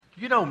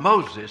You know,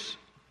 Moses,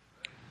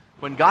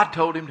 when God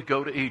told him to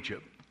go to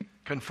Egypt,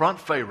 confront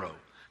Pharaoh.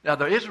 Now,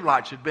 the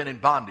Israelites had been in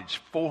bondage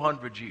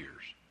 400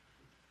 years,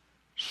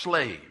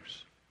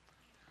 slaves.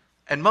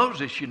 And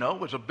Moses, you know,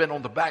 was been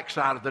on the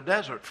backside of the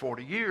desert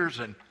 40 years,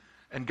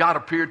 and God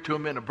appeared to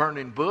him in a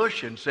burning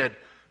bush and said,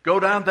 go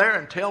down there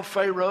and tell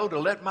Pharaoh to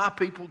let my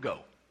people go.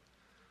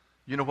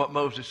 You know what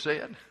Moses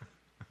said?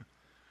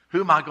 Who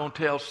am I going to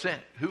tell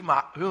sent? Who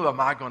am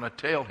I going to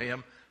tell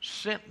him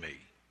sent me?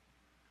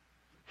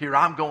 Here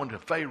I'm going to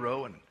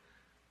Pharaoh, and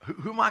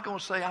who am I going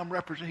to say I'm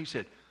representing? He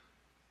said,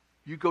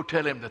 you go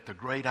tell him that the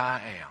great I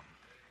am.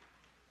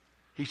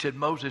 He said,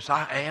 Moses,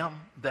 I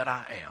am that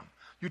I am.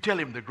 You tell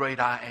him the great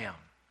I am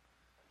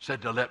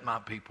said to let my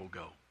people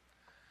go.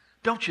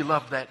 Don't you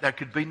love that? There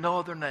could be no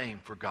other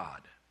name for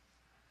God.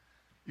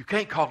 You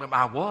can't call him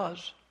I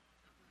was,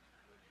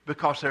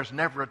 because there's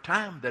never a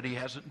time that he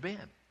hasn't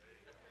been.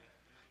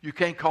 You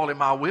can't call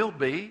him I will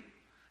be,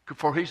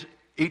 for he's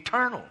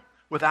eternal,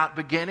 without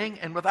beginning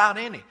and without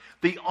any.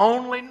 The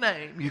only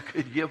name you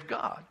could give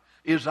God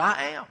is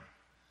I am.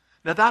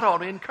 Now that ought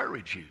to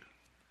encourage you.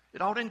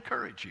 It ought to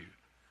encourage you.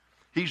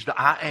 He's the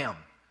I am.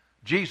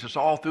 Jesus,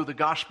 all through the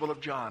Gospel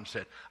of John,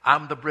 said,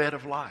 I'm the bread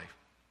of life.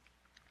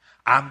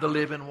 I'm the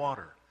living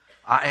water.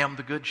 I am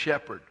the good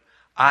shepherd.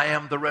 I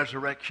am the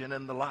resurrection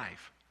and the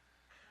life.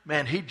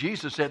 Man,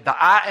 Jesus said, the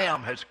I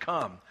am has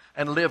come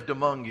and lived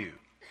among you.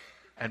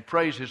 And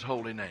praise his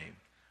holy name.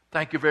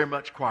 Thank you very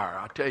much, choir.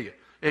 I tell you,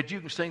 Ed,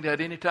 you can sing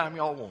that anytime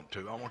y'all want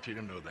to. I want you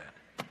to know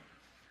that.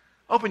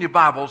 Open your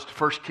Bibles to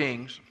 1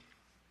 Kings.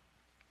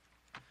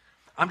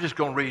 I'm just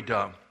going to read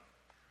a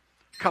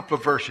couple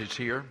of verses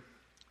here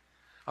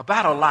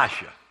about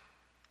Elisha.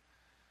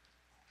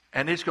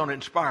 And it's going to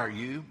inspire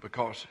you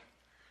because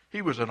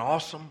he was an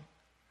awesome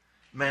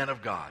man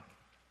of God.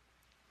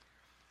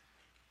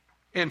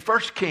 In 1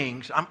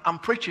 Kings, I'm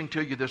preaching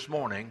to you this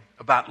morning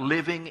about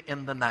living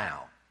in the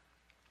now.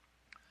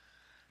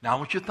 Now I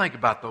want you to think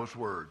about those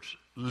words.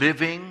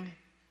 Living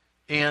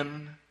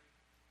in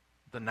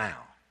the now.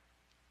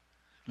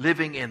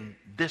 Living in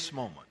this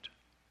moment.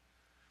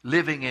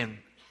 Living in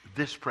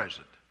this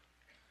present.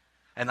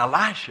 And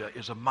Elisha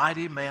is a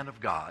mighty man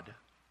of God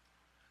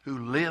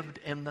who lived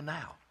in the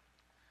now.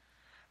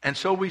 And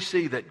so we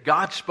see that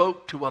God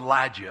spoke to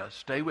Elijah.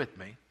 Stay with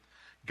me.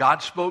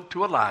 God spoke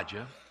to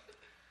Elijah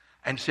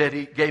and said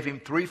he gave him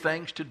three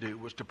things to do.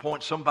 Was to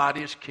appoint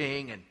somebody as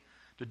king and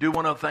to do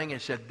one other thing.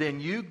 And said, then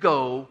you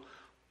go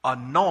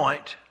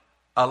anoint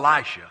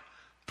Elisha.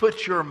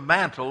 Put your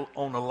mantle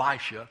on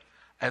Elisha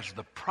as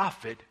the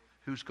prophet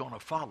who's going to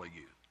follow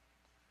you.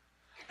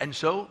 And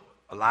so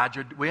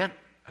Elijah went,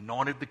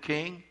 anointed the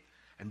king,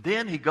 and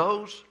then he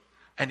goes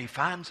and he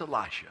finds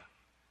Elisha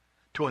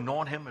to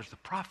anoint him as the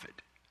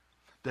prophet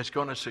that's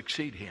going to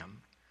succeed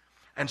him.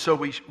 And so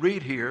we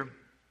read here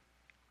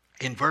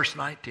in verse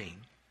 19,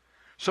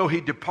 so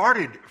he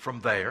departed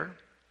from there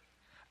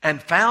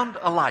and found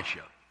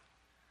Elisha,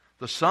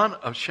 the son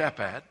of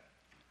Shaphat,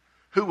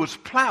 who was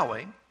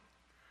plowing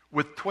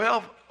with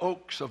 12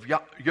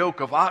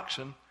 yoke of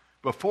oxen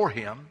before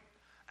him,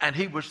 and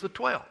he was the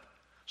 12th.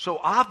 So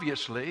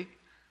obviously,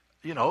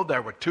 you know,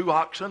 there were 2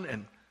 oxen,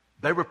 and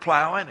they were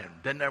plowing, and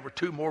then there were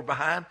 2 more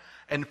behind.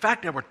 And in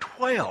fact, there were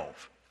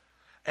 12.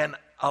 And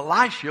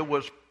Elisha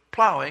was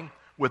plowing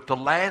with the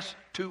last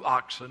 2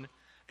 oxen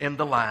in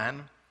the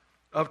line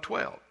of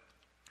 12.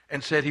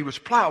 And said he was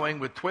plowing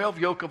with 12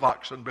 yoke of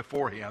oxen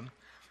before him,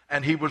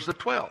 and he was the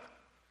 12th.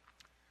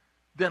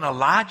 Then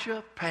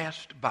Elijah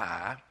passed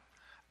by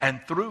and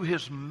threw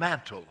his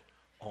mantle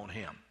on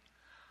him.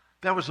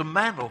 There was a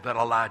mantle that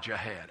Elijah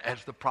had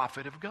as the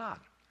prophet of God.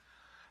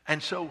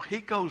 And so he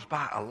goes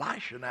by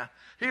Elisha. Now,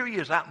 here he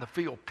is out in the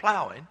field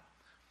plowing,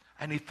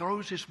 and he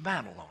throws his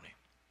mantle on him.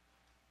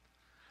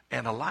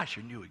 And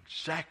Elisha knew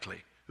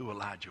exactly who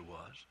Elijah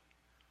was.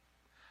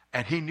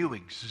 And he knew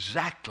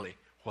exactly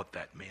what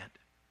that meant.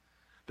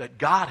 That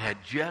God had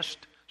just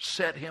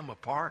set him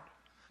apart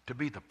to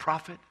be the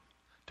prophet,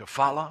 to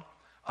follow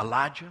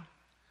Elijah.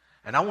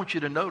 And I want you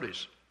to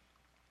notice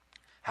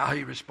how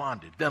he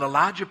responded. Then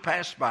Elijah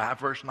passed by,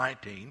 verse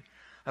 19,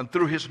 and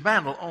threw his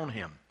mantle on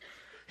him.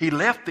 He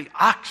left the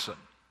oxen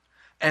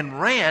and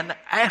ran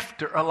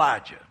after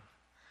Elijah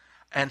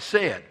and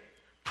said,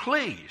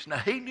 please. Now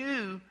he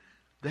knew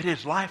that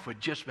his life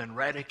had just been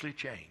radically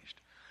changed.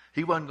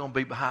 He wasn't going to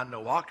be behind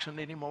no oxen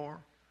anymore.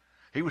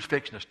 He was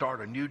fixing to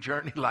start a new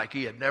journey like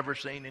he had never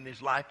seen in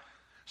his life.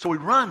 So he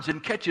runs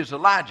and catches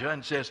Elijah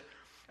and says,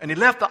 and he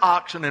left the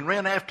oxen and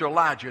ran after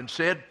Elijah and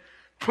said,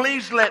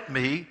 please let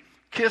me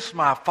kiss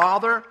my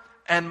father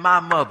and my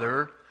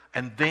mother,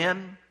 and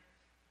then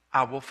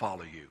I will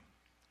follow you.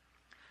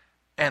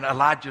 And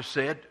Elijah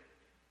said,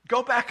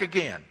 go back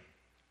again.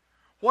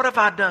 What have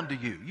I done to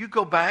you? You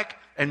go back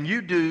and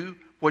you do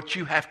what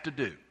you have to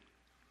do.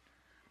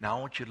 Now I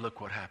want you to look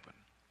what happened.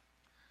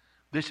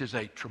 This is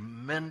a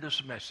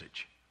tremendous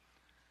message.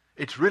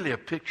 It's really a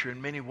picture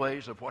in many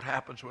ways of what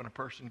happens when a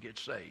person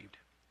gets saved.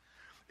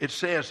 It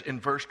says in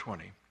verse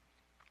 20,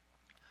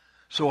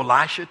 so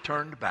Elisha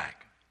turned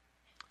back.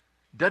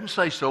 Doesn't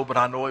say so, but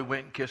I know he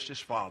went and kissed his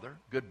father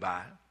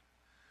goodbye.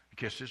 He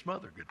kissed his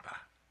mother goodbye.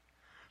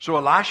 So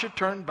Elisha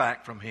turned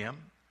back from him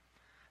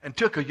and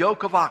took a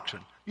yoke of oxen.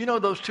 You know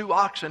those 2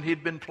 oxen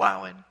he'd been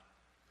plowing?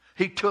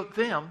 He took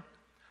them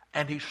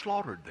and he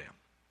slaughtered them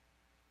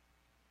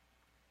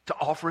to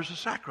offer as a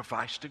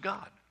sacrifice to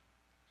God.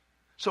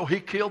 So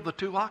he killed the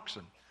 2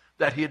 oxen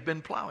that he had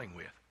been plowing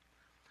with.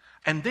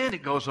 And then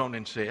it goes on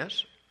and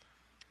says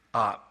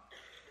that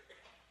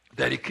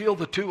he killed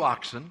the 2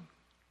 oxen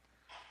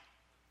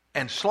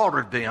and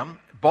slaughtered them,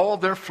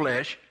 boiled their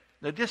flesh.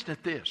 Now listen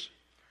at this.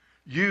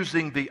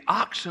 Using the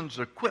oxen's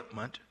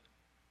equipment,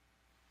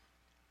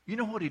 you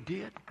know what he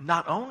did?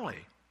 Not only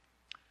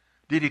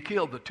did he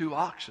kill the 2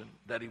 oxen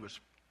that he was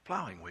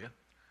plowing with,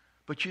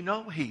 but you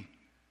know he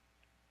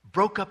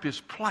broke up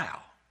his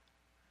plow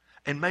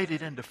and made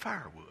it into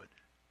firewood.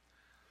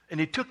 And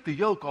he took the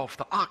yoke off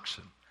the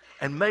oxen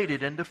and made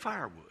it into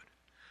firewood.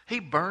 He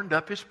burned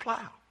up his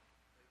plow.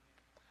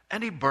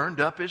 And he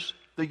burned up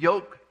the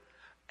yoke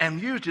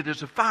and used it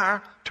as a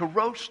fire to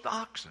roast the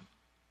oxen.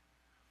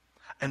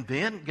 And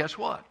then, guess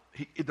what?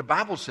 The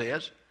Bible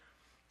says,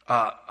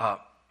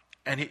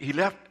 and he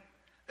left.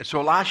 And so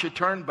Elisha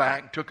turned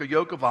back, took a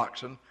yoke of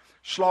oxen,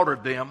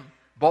 slaughtered them,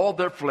 boiled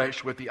their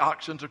flesh with the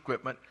oxen's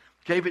equipment,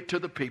 gave it to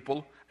the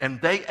people, and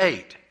they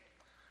ate.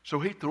 So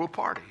he threw a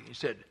party. They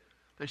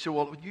said,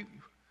 well,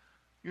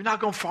 you're not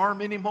going to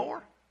farm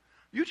anymore?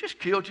 You just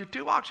killed your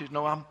 2 oxen.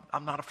 No,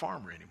 I'm not a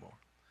farmer anymore.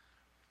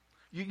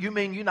 You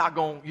mean you're not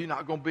going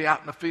to be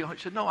out in the field? He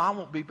said, no, I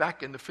won't be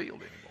back in the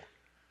field anymore.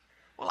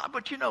 Well,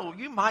 but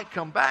you might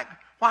come back.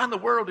 Why in the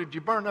world did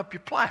you burn up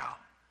your plow?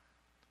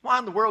 Why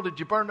in the world did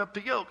you burn up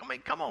the yoke? I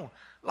mean, come on.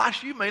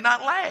 Elisha, you may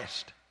not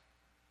last.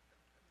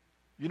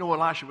 You know what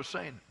Elisha was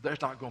saying?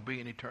 There's not going to be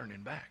any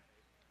turning back.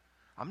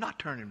 I'm not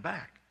turning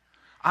back.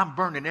 I'm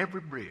burning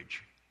every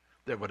bridge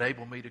that would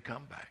enable me to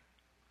come back.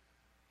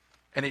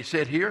 And he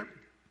said here,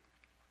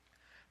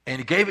 and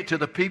he gave it to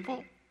the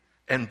people,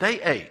 and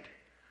they ate.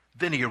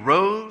 Then he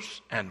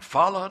arose and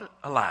followed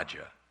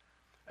Elijah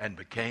and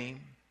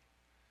became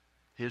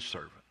his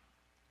servant.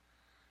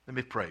 Let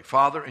me pray.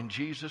 Father, in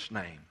Jesus'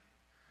 name,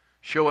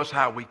 show us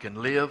how we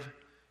can live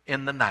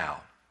in the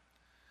now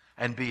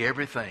and be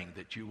everything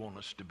that you want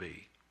us to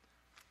be.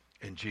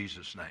 In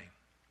Jesus' name.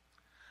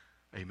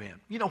 Amen.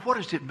 You know, what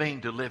does it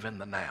mean to live in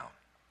the now?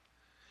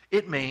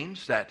 It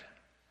means that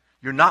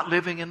you're not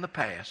living in the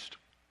past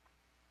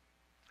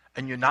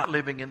and you're not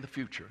living in the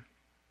future,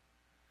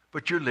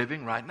 but you're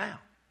living right now.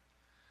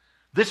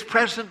 This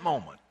present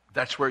moment,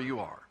 that's where you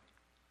are.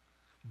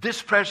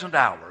 This present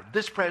hour,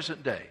 this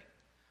present day.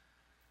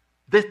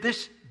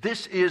 This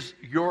is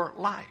your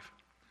life.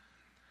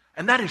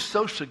 And that is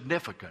so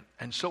significant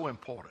and so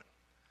important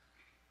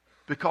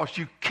because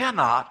you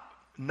cannot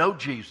know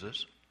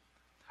Jesus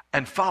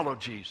and follow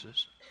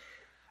Jesus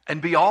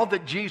and be all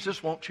that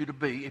Jesus wants you to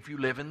be if you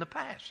live in the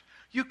past.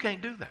 You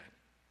can't do that.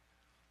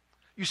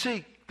 You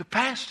see, the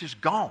past is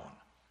gone.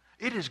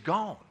 It is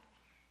gone.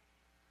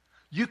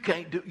 You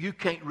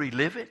can't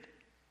relive it.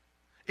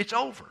 It's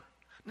over.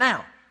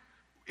 Now,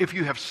 if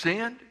you have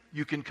sinned,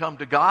 you can come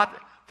to God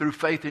through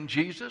faith in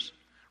Jesus,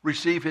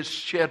 receive his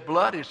shed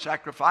blood, his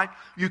sacrifice.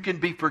 You can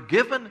be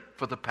forgiven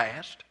for the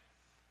past,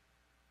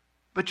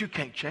 but you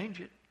can't change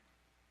it.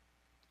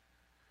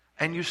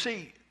 And you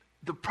see,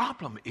 the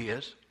problem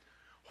is,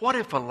 what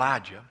if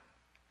Elijah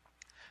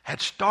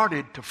had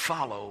started to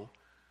follow,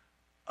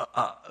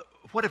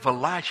 what if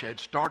Elisha had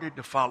started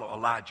to follow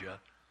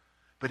Elijah,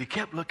 but he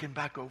kept looking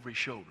back over his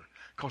shoulder?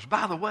 Because,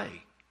 by the way,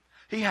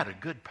 he had a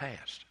good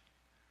past.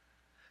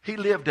 He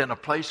lived in a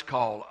place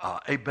called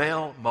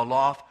Abel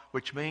Moloth,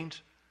 which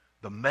means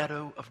the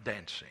meadow of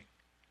dancing.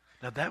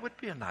 Now, that would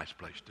be a nice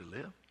place to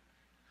live.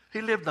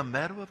 He lived the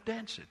meadow of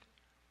dancing.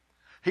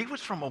 He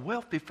was from a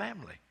wealthy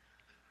family.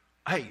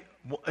 Hey,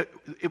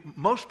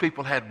 most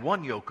people had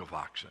 1 yoke of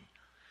oxen.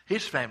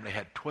 His family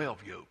had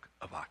 12 yoke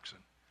of oxen.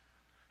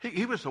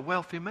 He was a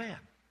wealthy man.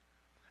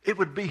 It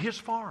would be his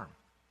farm.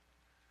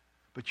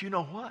 But you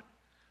know what?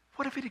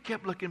 What if he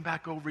kept looking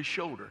back over his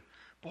shoulder?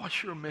 Boy, I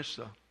sure miss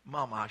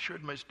Mama. I sure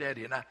miss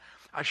Daddy. And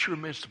I sure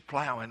miss the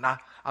plowing.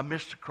 I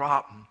miss the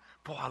crop. And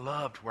boy, I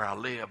loved where I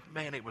lived.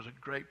 Man, it was a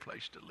great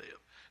place to live.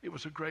 It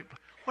was a great place.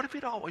 What if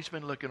he'd always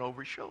been looking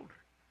over his shoulder?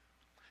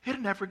 He'd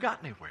have never got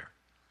anywhere.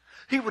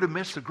 He would have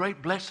missed the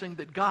great blessing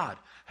that God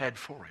had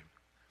for him.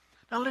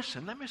 Now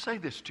listen, let me say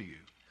this to you.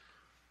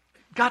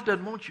 God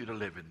doesn't want you to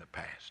live in the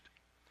past.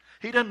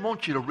 He doesn't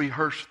want you to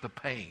rehearse the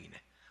pain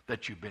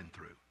that you've been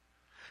through.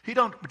 He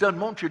doesn't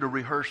want you to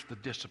rehearse the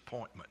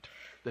disappointment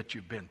that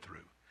you've been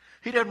through.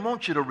 He doesn't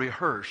want you to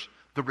rehearse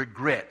the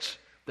regrets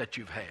that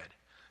you've had.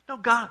 No,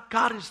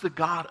 God is the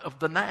God of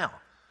the now.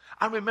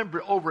 I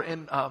remember over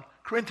in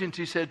Corinthians,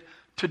 he said,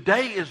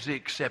 today is the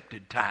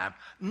accepted time.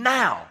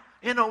 Now,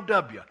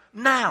 N-O-W,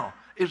 now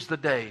is the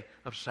day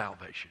of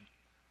salvation.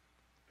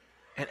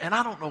 And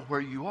I don't know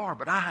where you are,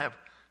 but I have,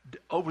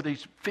 over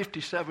these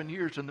 57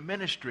 years in the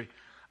ministry,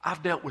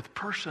 I've dealt with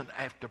person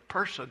after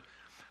person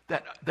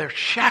that they're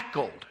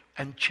shackled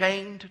and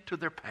chained to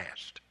their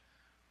past.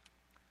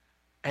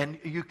 And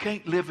you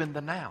can't live in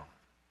the now.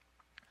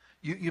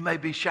 You may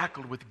be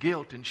shackled with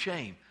guilt and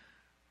shame.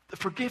 The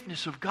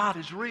forgiveness of God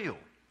is real.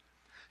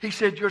 He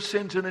said, your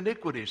sins and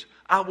iniquities,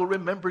 I will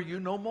remember you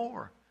no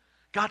more.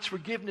 God's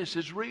forgiveness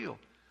is real.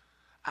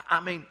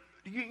 I mean,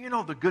 you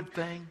know the good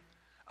thing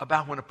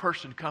about when a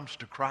person comes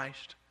to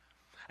Christ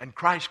and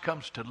Christ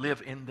comes to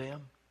live in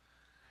them?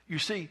 You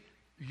see,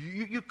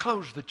 you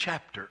close the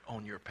chapter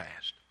on your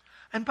past.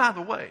 And by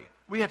the way,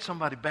 we had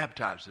somebody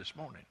baptized this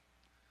morning.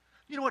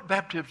 You know what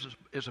baptism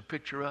is a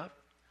picture of?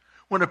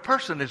 When a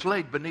person is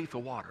laid beneath the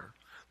water,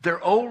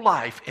 their old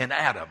life in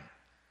Adam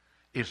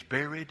is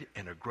buried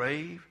in a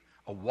grave,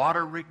 a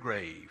watery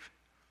grave,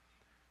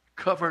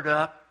 covered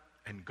up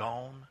and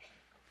gone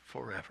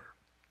forever.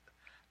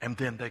 And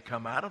then they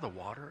come out of the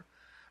water,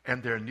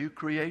 and they're a new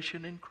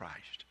creation in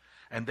Christ,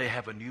 and they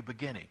have a new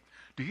beginning.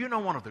 Do you know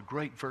one of the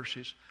great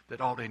verses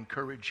that ought to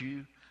encourage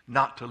you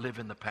not to live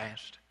in the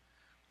past?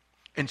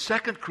 In 2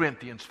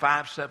 Corinthians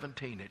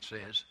 5:17 it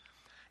says,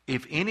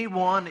 if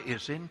anyone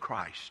is in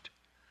Christ,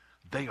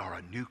 they are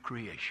a new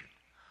creation.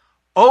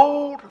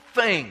 Old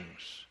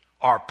things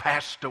are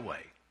passed away,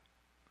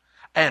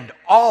 and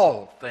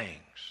all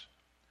things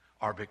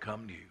are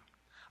become new.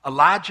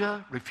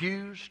 Elijah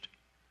refused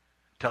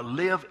to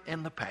live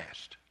in the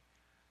past.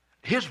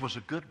 His was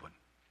a good one,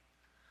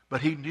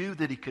 but he knew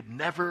that he could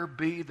never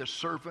be the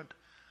servant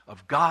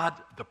of God,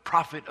 the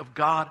prophet of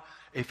God,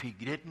 if he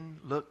didn't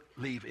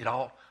leave it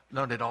all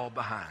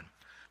behind.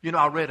 You know,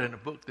 I read in a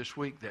book this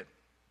week that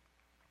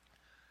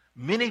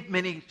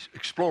many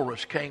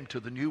explorers came to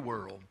the New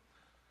World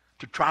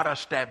to try to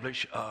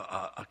establish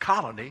a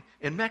colony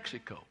in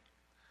Mexico.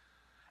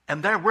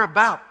 And there was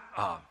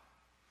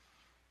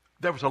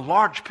a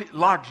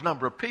large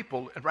number of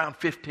people around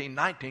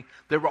 1519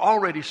 that were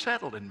already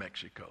settled in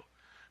Mexico.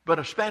 But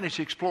a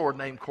Spanish explorer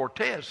named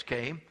Cortez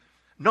came.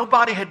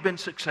 Nobody had been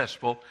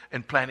successful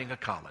in planting a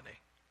colony.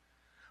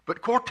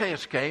 But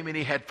Cortez came, and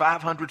he had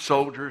 500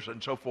 soldiers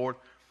and so forth.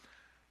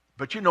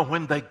 But you know,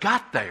 when they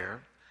got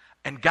there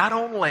and got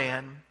on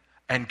land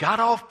and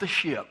got off the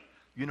ship,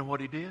 you know what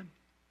he did?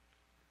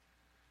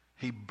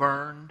 He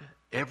burned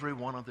every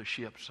one of the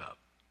ships up.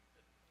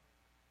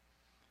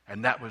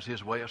 And that was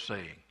his way of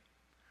saying,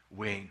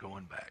 we ain't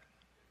going back.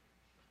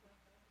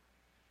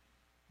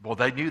 Well,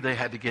 they knew they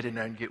had to get in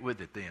there and get with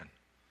it then.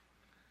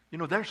 You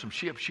know, there's some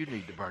ships you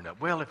need to burn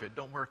up. Well, if it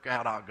don't work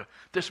out, I'll go.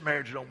 This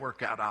marriage don't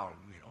work out, I'll.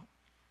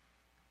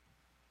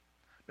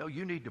 No,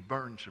 you need to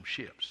burn some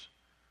ships.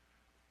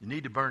 You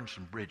need to burn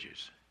some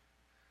bridges.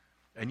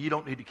 And you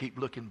don't need to keep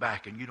looking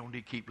back, and you don't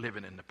need to keep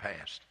living in the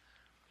past.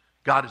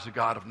 God is a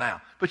God of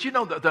now. But you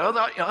know, the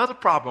other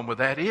problem with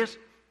that is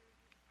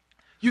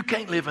you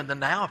can't live in the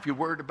now if you're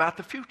worried about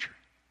the future.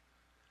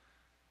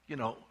 You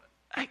know,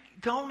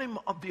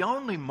 the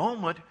only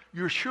moment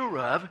you're sure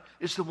of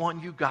is the one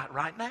you got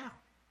right now.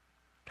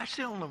 That's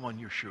the only one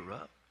you're sure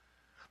of.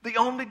 The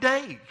only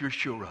day you're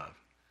sure of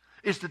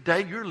is the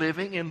day you're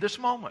living in this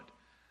moment.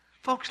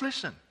 Folks,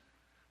 listen.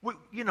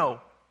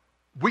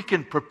 We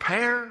can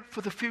prepare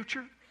for the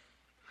future,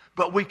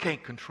 but we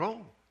can't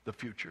control the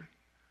future.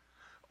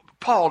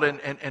 Paul in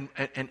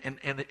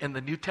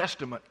the New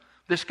Testament,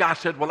 this guy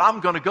said, well, I'm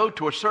going to go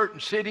to a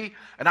certain city,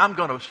 and I'm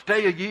going to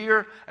stay a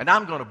year, and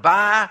I'm going to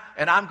buy,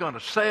 and I'm going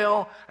to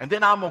sell, and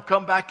then I'm going to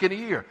come back in a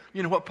year.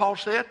 You know what Paul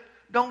said?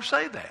 Don't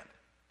say that.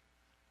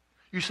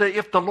 You say,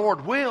 if the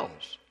Lord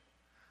wills.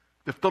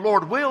 If the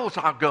Lord wills,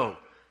 I'll go.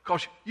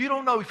 Because you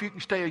don't know if you can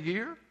stay a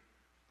year.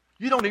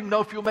 You don't even know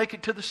if you'll make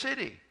it to the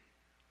city.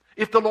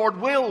 If the Lord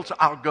wills,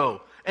 I'll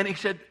go. And he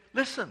said,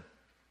 listen,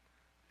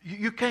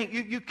 you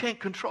can't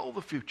control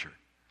the future.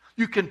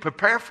 You can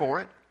prepare for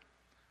it.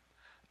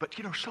 But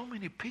you know, so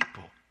many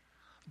people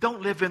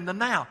don't live in the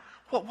now.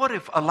 What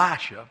if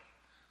Elisha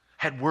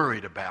had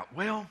worried about,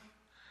 well,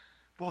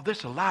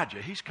 this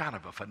Elijah, he's kind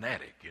of a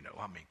fanatic, you know.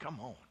 I mean, come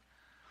on.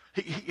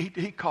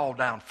 He called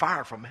down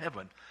fire from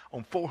heaven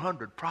on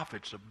 400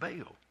 prophets of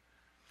Baal.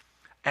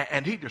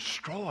 And he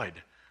destroyed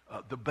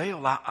the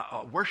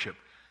Baal worship.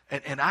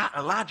 And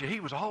Elijah, he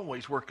was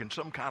always working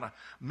some kind of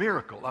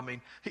miracle. I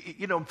mean,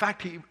 in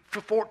fact,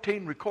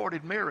 14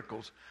 recorded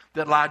miracles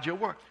that Elijah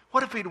worked.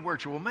 What if he'd have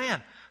worked? Well,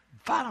 man,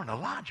 following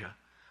Elijah,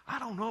 I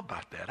don't know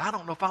about that. I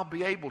don't know if I'll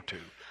be able to.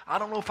 I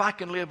don't know if I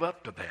can live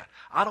up to that.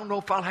 I don't know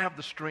if I'll have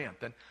the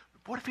strength. And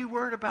what if he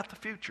worried about the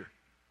future?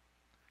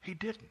 He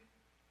didn't.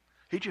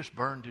 He just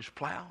burned his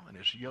plow and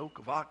his yoke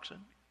of oxen,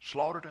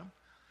 slaughtered them,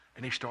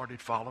 and he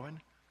started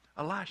following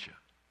Elisha.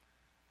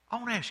 I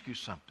want to ask you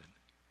something.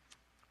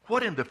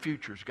 What in the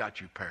future's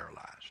got you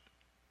paralyzed?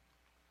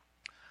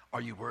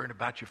 Are you worried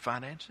about your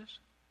finances?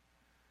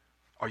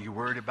 Are you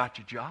worried about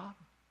your job?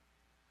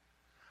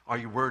 Are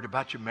you worried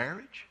about your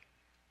marriage?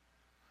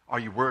 Are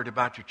you worried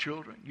about your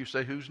children? You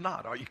say, who's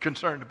not? Are you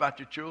concerned about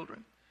your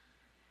children?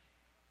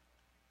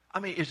 I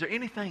mean, is there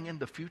anything in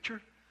the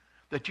future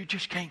that you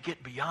just can't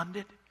get beyond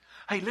it?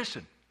 Hey,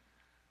 listen,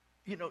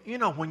 you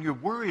know, when you're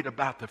worried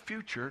about the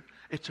future,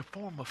 it's a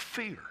form of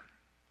fear.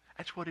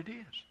 That's what it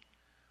is.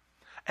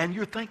 And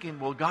you're thinking,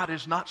 well, God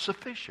is not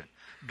sufficient.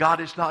 God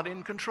is not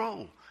in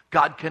control.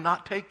 God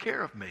cannot take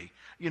care of me.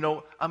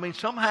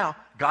 Somehow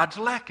God's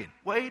lacking.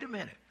 Wait a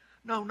minute.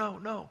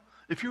 No.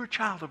 If you're a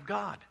child of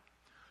God,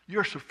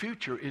 your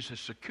future is as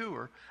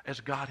secure as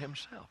God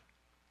himself.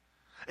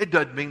 It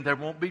doesn't mean there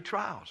won't be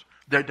trials.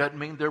 That doesn't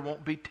mean there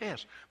won't be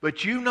tests.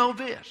 But you know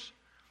this,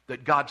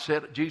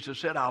 that Jesus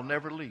said, I'll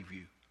never leave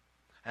you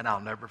and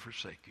I'll never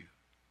forsake you.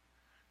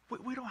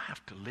 We don't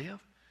have to live.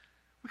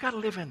 We got to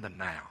live in the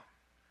now.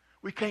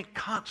 We can't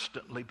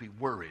constantly be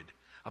worried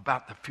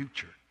about the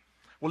future.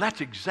 Well,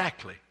 that's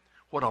exactly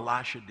what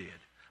Elisha did.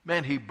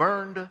 Man, he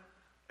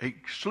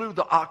slew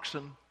the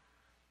oxen,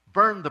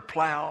 burned the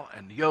plow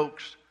and the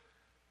yokes,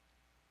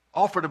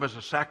 offered them as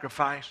a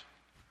sacrifice,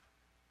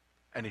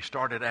 and he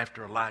started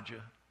after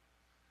Elijah.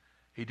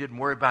 He didn't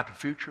worry about the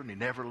future, and he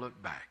never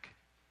looked back.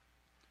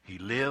 He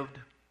lived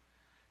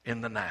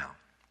in the now.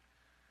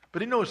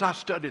 But as I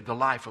studied the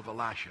life of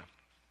Elisha,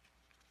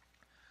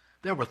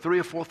 there were 3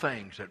 or 4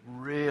 things that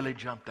really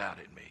jumped out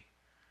at me.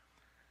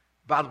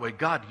 By the way,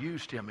 God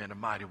used him in a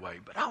mighty way.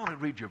 But I want to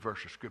read you a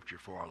verse of Scripture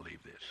before I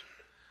leave this.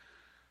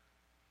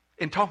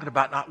 In talking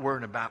about not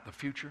worrying about the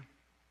future,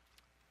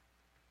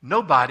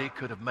 nobody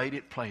could have made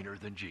it plainer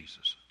than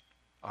Jesus.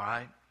 All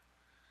right?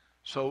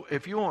 So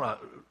if you want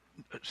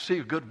to see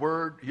a good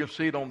word, you'll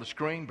see it on the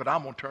screen, but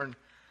I'm going to turn.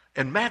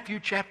 In Matthew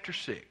chapter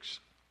 6,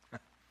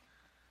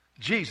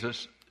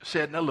 Jesus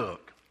said, now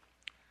look,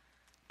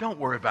 don't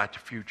worry about the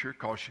future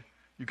because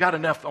you got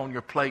enough on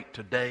your plate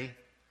today.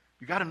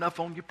 You got enough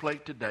on your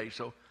plate today,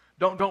 so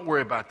don't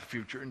worry about the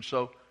future. And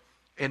so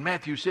in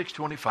Matthew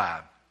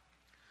 6:25,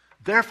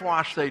 therefore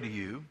I say to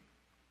you,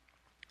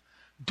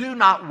 do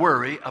not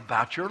worry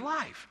about your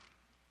life.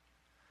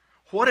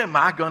 What am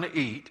I going to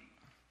eat?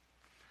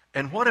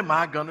 And what am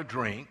I going to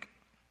drink?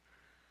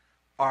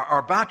 Or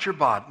about your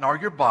body, nor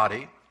your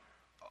body,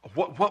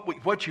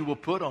 what you will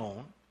put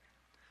on,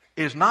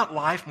 is not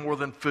life more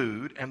than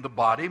food, and the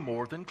body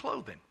more than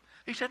clothing?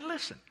 He said,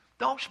 listen,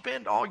 don't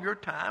spend all your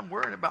time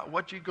worrying about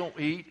what you're going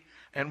to eat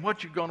and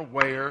what you're going to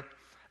wear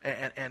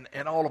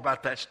and all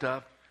about that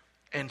stuff.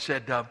 And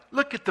said,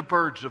 look at the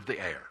birds of the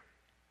air.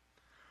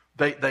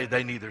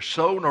 They neither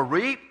sow nor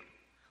reap.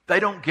 They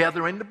don't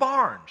gather in the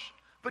barns.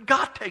 But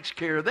God takes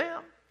care of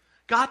them.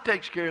 God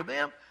takes care of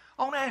them.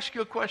 I want to ask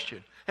you a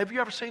question. Have you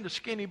ever seen a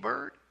skinny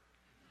bird?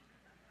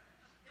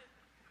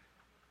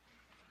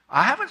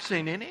 I haven't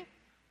seen any.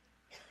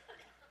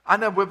 I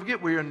never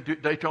forget, we were in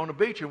Daytona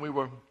Beach and we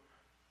were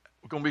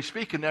going to be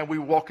speaking there. We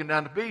were walking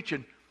down the beach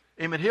and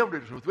Emmett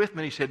Hildreth was with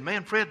me and he said,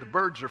 man, Fred, the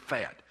birds are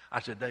fat.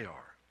 I said, they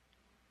are.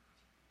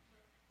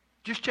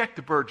 Just check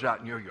the birds out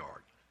in your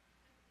yard.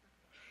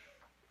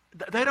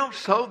 They don't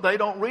sow, they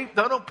don't reap,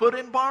 they don't put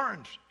in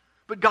barns.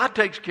 But God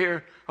takes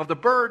care of the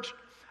birds.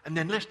 And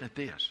then listen to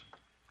this.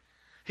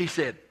 He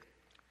said,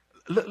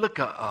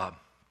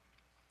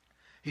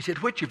 he said,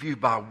 which of you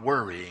by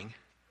worrying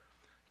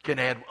can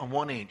add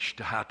 1 inch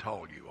to how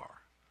tall you are?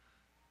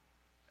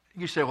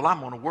 You say, well, I'm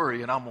going to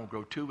worry and I'm going to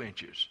grow 2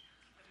 inches.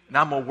 And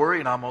I'm going to worry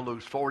and I'm going to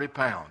lose 40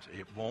 pounds.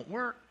 It won't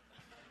work.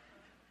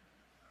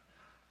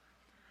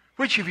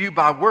 Which of you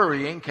by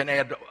worrying can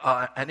add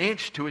 1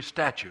 inch to his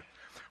stature?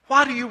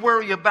 Why do you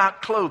worry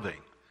about clothing?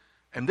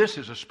 And this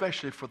is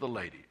especially for the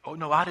lady. Oh,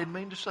 no, I didn't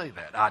mean to say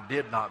that. I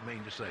did not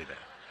mean to say that.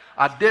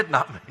 I did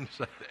not mean to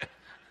say that.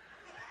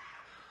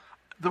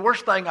 The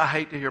worst thing I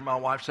hate to hear my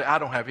wife say, I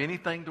don't have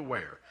anything to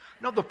wear.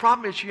 No, the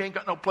problem is she ain't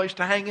got no place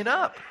to hang it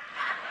up.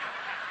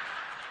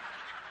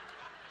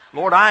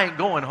 Lord, I ain't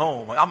going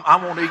home.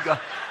 I'm going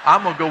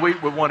to go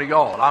eat with one of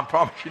y'all. I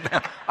promise you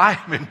now. I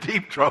am in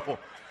deep trouble.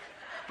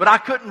 But I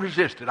couldn't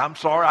resist it. I'm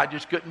sorry, I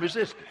just couldn't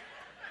resist it.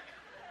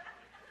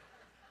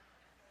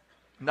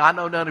 Now, I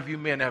know none of you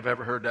men have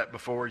ever heard that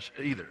before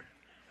either. It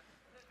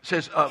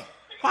says,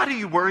 why do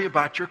you worry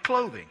about your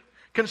clothing?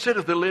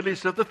 Consider the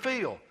lilies of the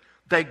field.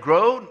 They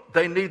grow,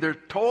 they neither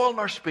toil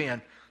nor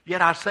spin.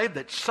 Yet I say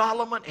that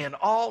Solomon in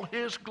all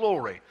his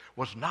glory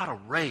was not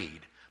arrayed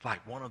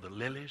like one of the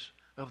lilies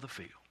of the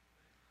field.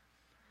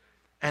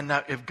 And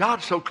now, if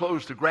God so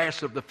clothes the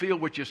grass of the field,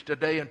 which is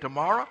today and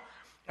tomorrow,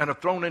 and are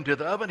thrown into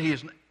the oven, he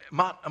is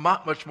not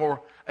much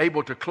more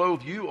able to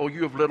clothe you, O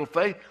you of little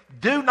faith.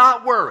 Do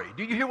not worry.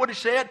 Do you hear what he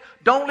said?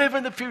 Don't live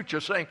in the future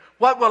saying,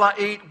 what will I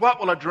eat, what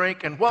will I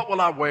drink, and what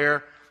will I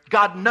wear?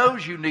 God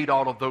knows you need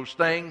all of those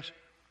things.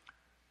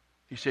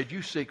 He said,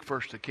 you seek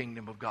first the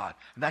kingdom of God.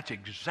 And that's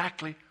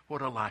exactly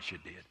what Elisha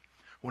did.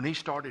 When he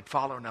started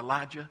following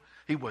Elijah,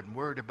 he wasn't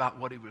worried about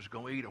what he was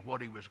going to eat or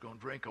what he was going to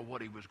drink or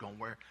what he was going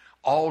to wear.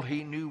 All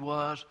he knew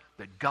was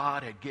that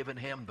God had given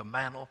him the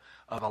mantle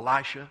of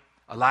Elijah,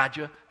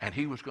 and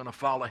he was going to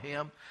follow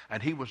him,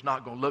 and he was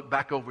not going to look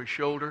back over his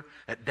shoulder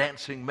at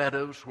Dancing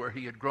Meadows where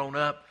he had grown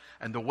up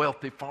and the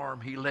wealthy farm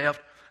he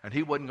left, and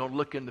he wasn't going to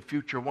look in the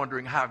future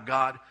wondering how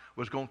God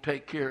was going to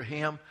take care of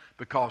him,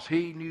 because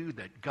he knew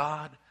that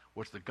God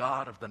was the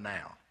God of the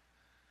now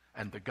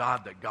and the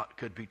God that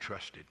could be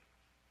trusted.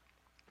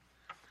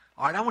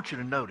 All right, I want you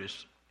to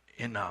notice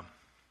in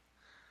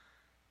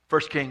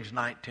 1 Kings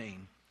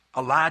 19,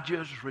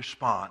 Elisha's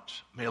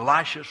response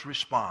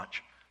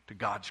to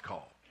God's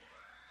call.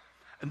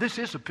 And this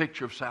is a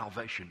picture of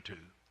salvation too.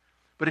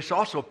 But it's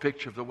also a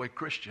picture of the way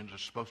Christians are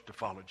supposed to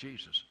follow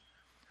Jesus.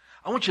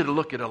 I want you to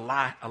look at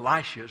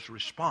Elisha's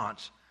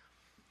response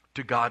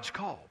to God's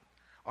call.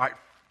 All right,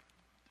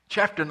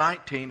 chapter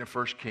 19 of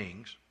 1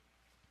 Kings,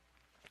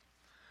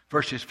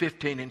 verses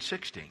 15 and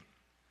 16.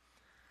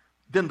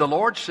 Then the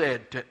Lord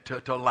said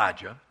to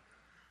Elijah,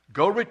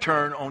 "Go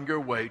return on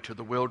your way to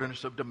the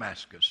wilderness of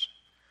Damascus.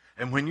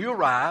 And when you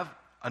arrive,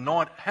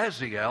 anoint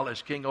Hazael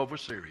as king over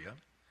Syria.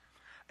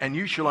 And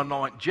you shall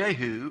anoint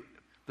Jehu,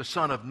 the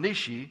son of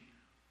Nimshi,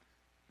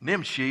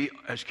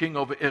 as king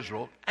over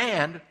Israel.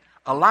 And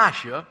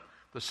Elisha,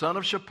 the son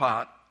of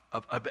Shaphat,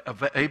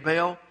 of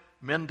Abel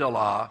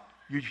Mendalah,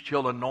 you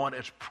shall anoint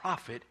as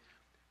prophet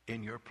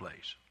in your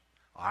place."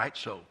 All right,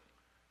 so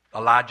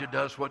Elijah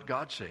does what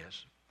God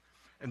says.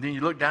 And then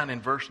you look down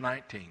in verse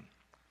 19.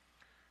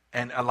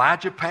 And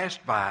Elijah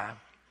passed by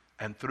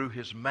and threw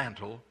his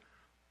mantle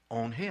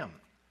on him.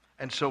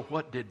 And so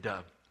what did he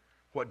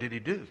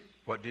do?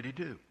 What did he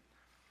do?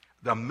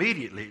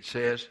 Immediately it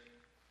says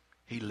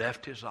he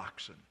left his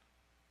oxen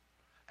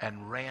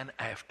and ran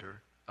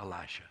after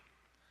Elisha.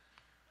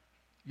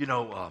 You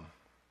know,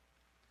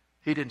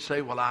 he didn't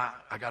say, well, I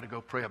got to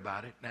go pray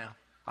about it. Now,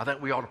 I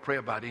think we ought to pray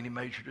about any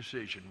major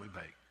decision we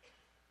make.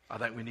 I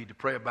think we need to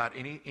pray about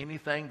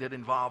anything that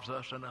involves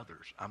us and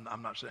others.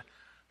 I'm not saying.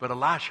 But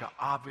Elisha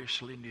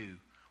obviously knew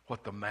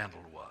what the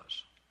mantle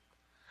was.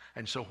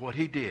 And so what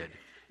he did,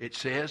 it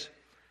says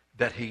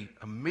that he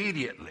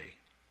immediately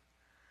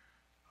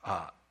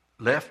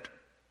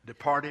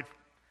departed,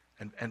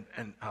 and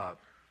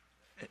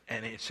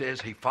it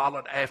says he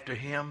followed after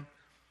him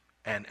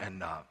and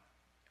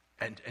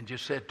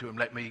just said to him,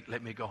 let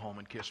me go home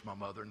and kiss my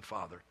mother and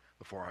father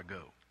before I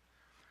go.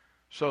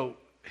 So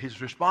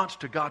his response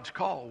to God's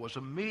call was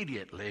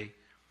immediately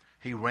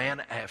he ran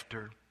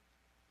after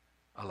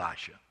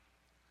Elisha.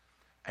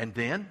 And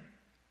then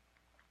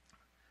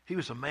he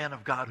was a man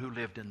of God who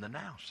lived in the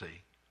now,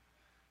 see.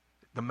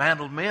 The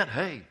mantle meant,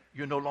 hey,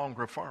 you're no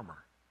longer a farmer.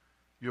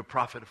 You're a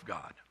prophet of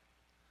God.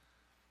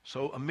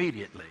 So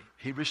immediately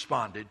he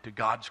responded to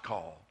God's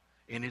call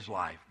in his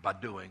life by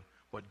doing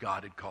what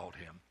God had called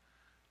him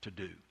to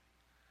do.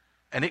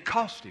 And it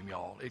cost him,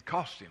 y'all. It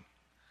cost him.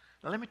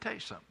 Now let me tell you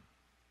something.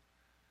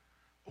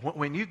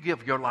 When you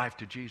give your life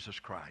to Jesus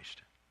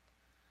Christ,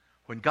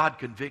 when God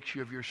convicts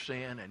you of your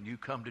sin and you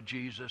come to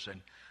Jesus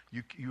and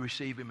you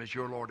receive him as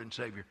your Lord and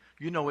Savior,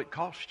 you know it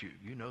cost you.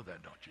 You know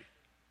that, don't you?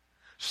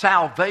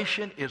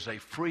 Salvation is a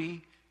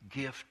free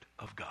gift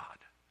of God,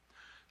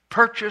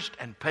 purchased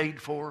and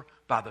paid for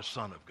by the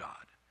Son of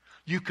God.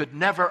 You could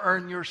never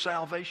earn your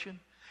salvation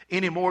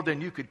any more than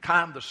you could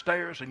climb the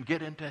stairs and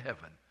get into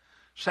heaven.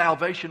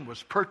 Salvation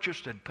was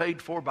purchased and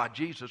paid for by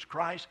Jesus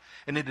Christ,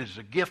 and it is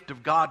a gift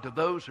of God to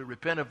those who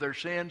repent of their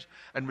sins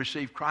and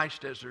receive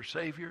Christ as their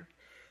Savior.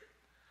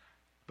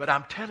 But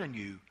I'm telling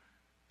you,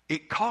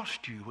 it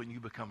costs you when you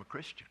become a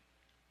Christian.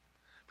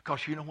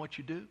 Because you know what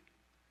you do?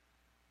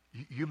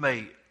 You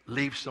may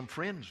leave some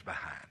friends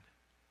behind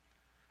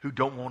who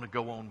don't want to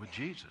go on with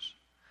Jesus.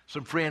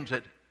 Some friends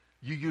that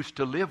you used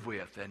to live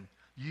with and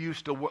you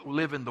used to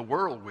live in the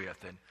world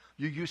with and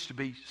you used to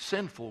be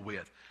sinful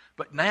with.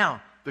 But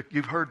now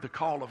you've heard the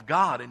call of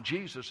God and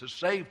Jesus has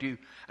saved you,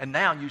 and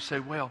now you say,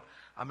 well,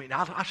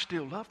 I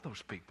still love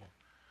those people,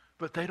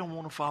 but they don't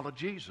want to follow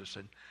Jesus,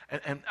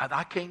 and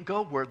I can't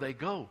go where they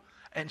go.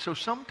 And so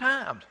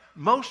sometimes,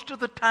 most of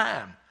the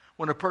time,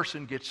 when a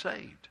person gets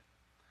saved,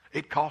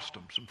 it costs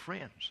them some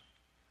friends.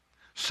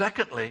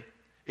 Secondly,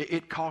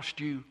 it costs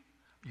you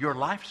your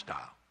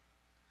lifestyle.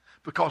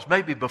 Because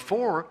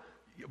before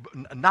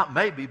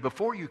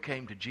you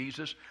came to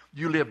Jesus,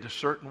 you lived a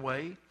certain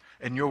way,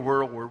 and your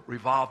world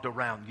revolved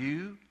around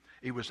you.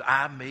 It was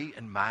I, me,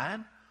 and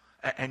mine.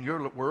 And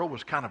your world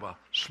was kind of a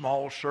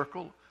small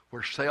circle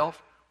where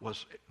self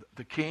was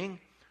the king.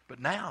 But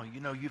now,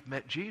 you've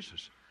met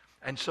Jesus.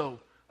 And so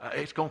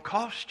it's going to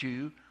cost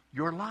you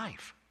your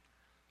life.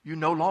 You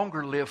no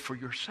longer live for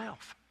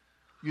yourself.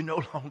 You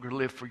no longer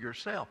live for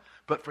yourself,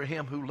 but for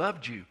him who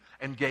loved you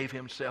and gave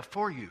himself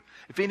for you.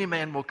 If any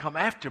man will come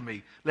after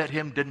me, let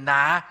him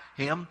deny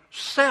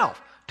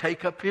himself,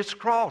 take up his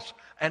cross,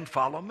 and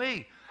follow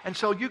me. And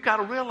so you got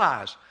to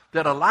realize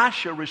that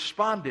Elisha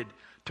responded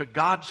to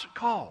God's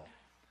call,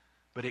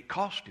 but it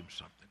cost him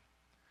something.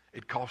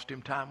 It cost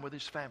him time with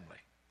his family.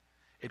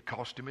 It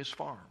cost him his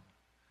farm.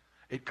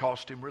 It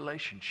cost him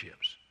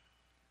relationships.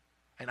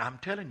 And I'm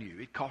telling you,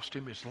 it cost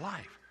him his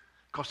life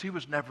because he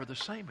was never the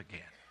same again.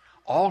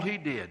 All he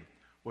did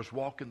was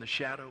walk in the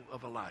shadow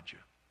of Elijah.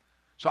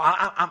 So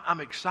I'm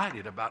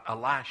excited about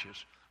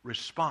Elisha's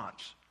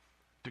response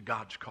to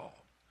God's call.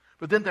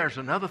 But then there's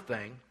another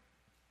thing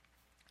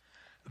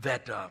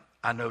that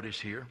I notice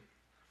here,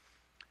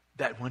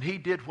 that when he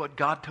did what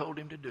God told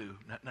him to do,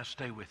 now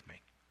stay with me,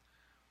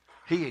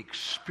 he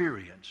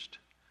experienced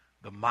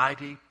the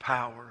mighty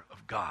power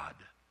of God,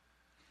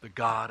 the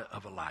God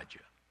of Elijah.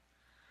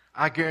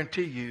 I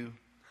guarantee you,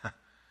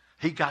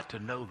 he got to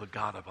know the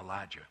God of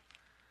Elijah.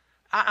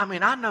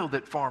 I know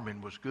that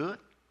farming was good.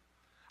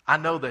 I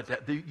know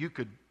that you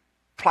could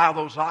plow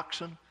those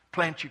oxen,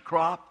 plant your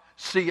crop,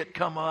 see it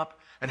come up,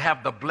 and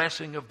have the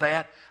blessing of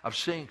that, of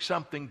seeing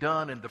something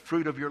done and the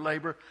fruit of your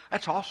labor,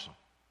 that's awesome.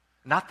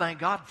 And I thank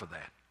God for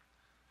that.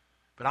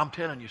 But I'm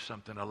telling you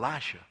something,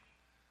 Elisha,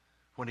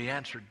 when he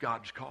answered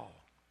God's call,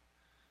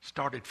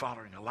 started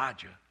following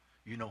Elijah,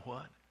 you know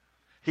what?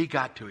 He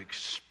got to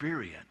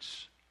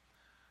experience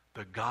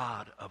the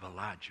God of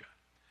Elijah.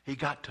 He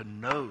got to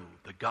know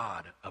the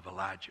God of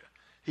Elijah.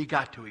 He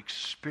got to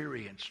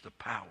experience the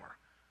power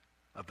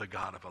of the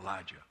God of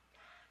Elijah.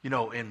 You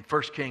know, in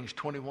 1 Kings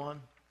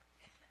 21,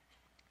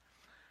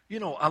 you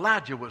know,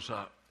 Elijah was,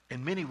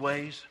 in many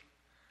ways,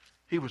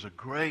 he was a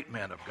great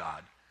man of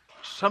God.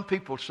 Some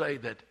people say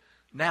that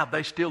now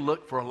they still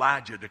look for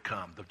Elijah to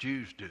come. The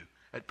Jews do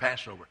at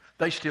Passover.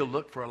 They still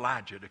look for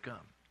Elijah to come.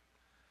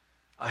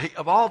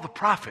 Of all the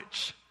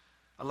prophets,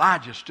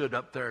 Elijah stood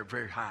up there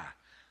very high.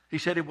 He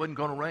said it wasn't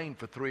going to rain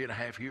for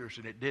 3.5 years,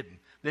 and it didn't.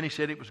 Then he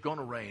said it was going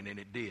to rain, and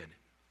it did.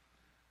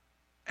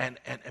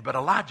 But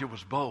Elijah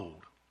was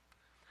bold.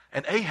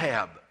 And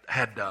Ahab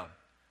had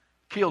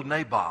killed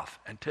Naboth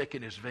and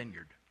taken his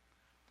vineyard.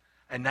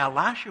 And now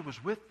Elisha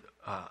was with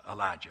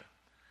Elijah.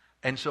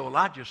 And so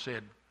Elijah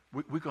said,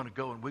 we're going to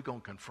go and we're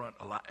going to confront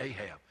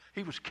Ahab.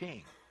 He was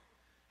king.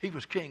 He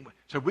was king.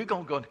 So we're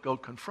going to go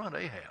confront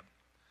Ahab.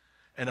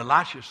 And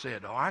Elisha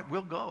said, all right,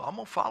 we'll go. I'm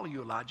going to follow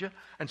you, Elijah.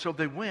 And so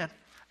they went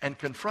and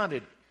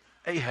confronted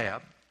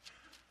Ahab.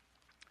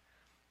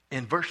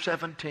 In verse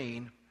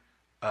 17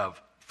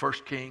 of 1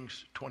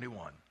 Kings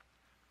 21,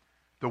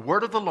 the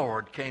word of the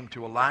Lord came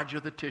to Elijah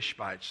the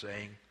Tishbite,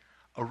 saying,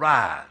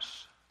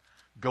 arise,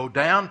 go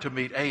down to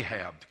meet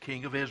Ahab, the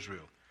king of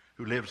Israel,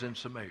 who lives in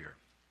Samaria.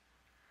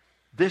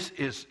 This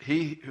is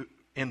he who,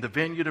 in the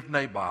vineyard of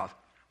Naboth,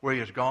 where he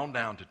has gone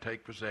down to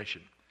take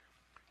possession.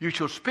 You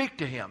shall speak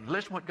to him.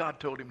 Listen what God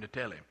told him to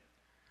tell him.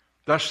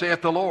 Thus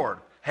saith the Lord,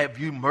 have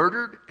you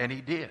murdered? And he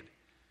did.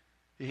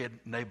 He had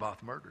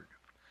Naboth murdered.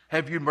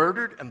 Have you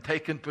murdered and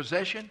taken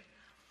possession?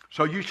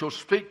 So you shall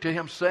speak to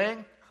him,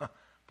 saying,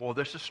 boy,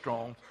 this is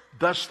strong.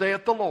 Thus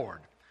saith the Lord,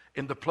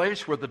 in the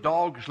place where the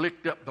dogs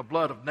licked up the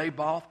blood of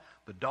Naboth,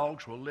 the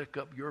dogs will lick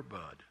up your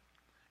blood,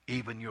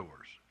 even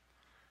yours.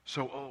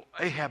 So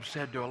Ahab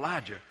said to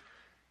Elijah,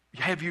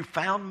 have you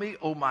found me,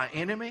 O my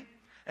enemy?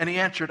 And he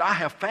answered, I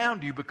have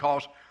found you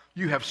because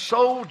you have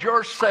sold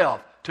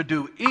yourself to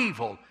do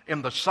evil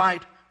in the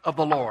sight of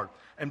the Lord.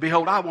 And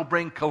behold, I will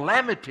bring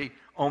calamity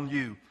on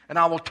you, and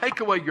I will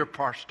take away your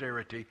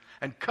posterity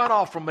and cut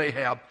off from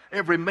Ahab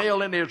every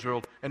male in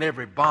Israel and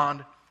every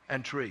bond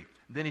and tree.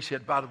 And then he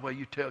said, by the way,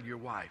 you tell your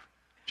wife,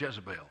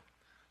 Jezebel.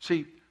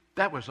 See,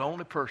 that was the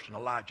only person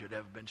Elijah had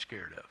ever been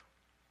scared of.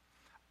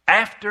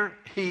 After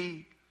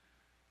he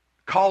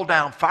called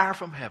down fire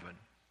from heaven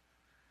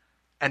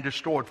and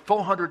destroyed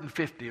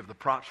 450 of the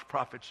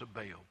prophets of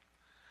Baal,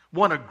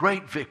 won a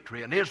great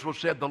victory, and Israel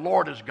said, the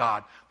Lord is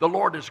God, the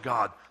Lord is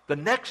God. The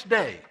next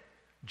day,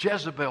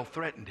 Jezebel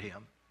threatened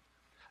him,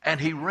 and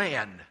he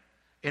ran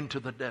into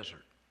the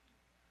desert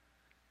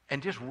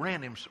and just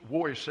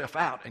wore himself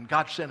out, and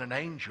God sent an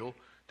angel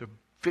to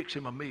fix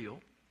him a meal,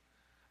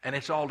 and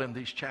it's all in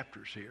these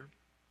chapters here.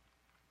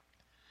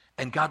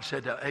 And God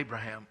said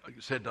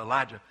to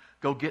Elijah,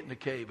 go get in the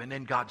cave, and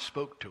then God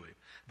spoke to him.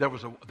 There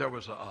was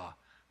a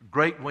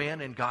great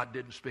wind, and God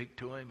didn't speak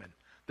to him, and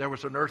there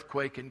was an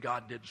earthquake, and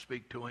God didn't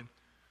speak to him.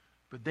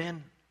 But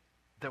then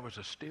there was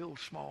a still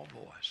small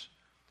voice,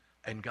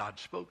 and God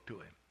spoke to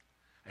him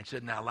and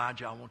said, now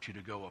Elijah, I want you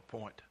to go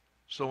appoint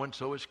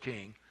so-and-so as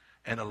king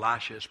and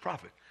Elisha as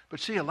prophet. But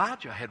see,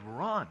 Elijah had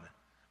run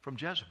from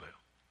Jezebel.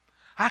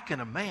 How can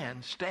a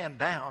man stand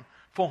down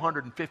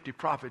 450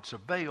 prophets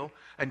of Baal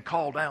and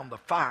call down the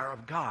fire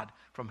of God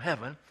from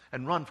heaven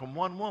and run from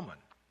one woman?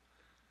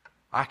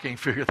 I can't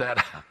figure that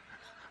out.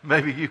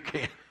 Maybe you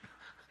can.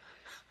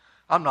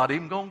 I'm not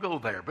even going to go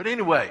there. But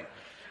anyway,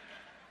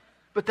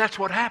 but that's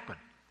what happened.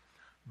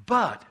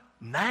 But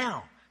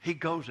now he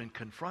goes and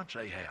confronts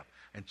Ahab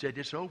and said,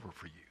 it's over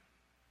for you.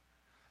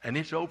 And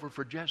it's over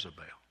for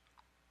Jezebel.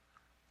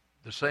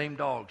 The same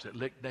dogs that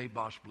licked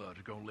Naboth's blood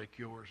are going to lick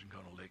yours and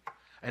going to lick.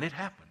 And it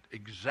happened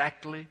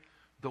exactly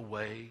the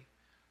way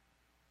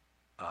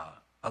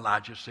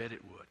Elijah said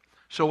it would.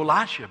 So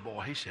Elisha,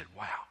 boy, he said,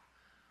 wow.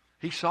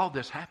 He saw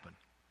this happen.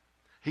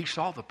 He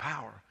saw the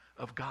power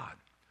of God.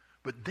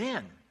 But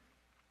then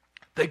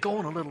they go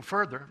on a little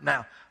further.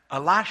 Now,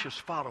 Elisha's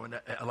following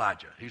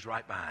Elijah. He's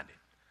right behind him.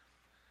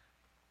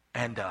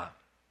 And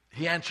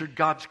he answered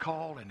God's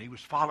call, and he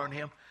was following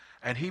him.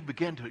 And he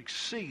began to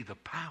see the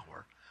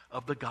power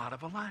of the God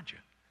of Elijah.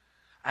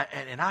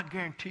 And I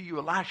guarantee you,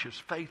 Elisha's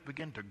faith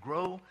began to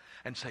grow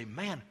and say,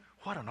 man,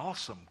 what an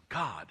awesome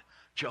God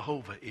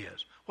Jehovah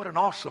is. What an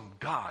awesome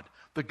God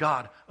the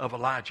God of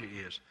Elijah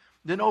is.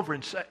 Then over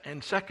in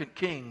 2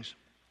 Kings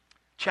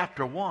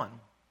chapter 1,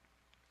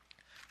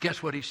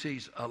 guess what he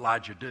sees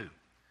Elijah do?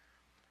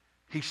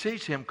 He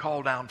sees him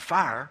call down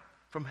fire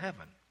from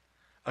heaven.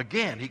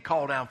 Again, he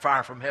called down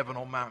fire from heaven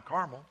on Mount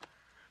Carmel.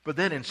 But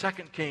then in 2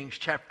 Kings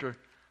chapter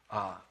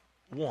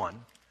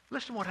 1,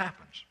 listen to what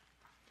happens.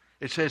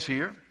 It says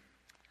here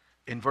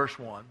in verse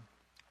 1,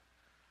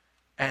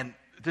 and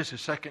this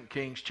is 2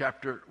 Kings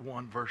chapter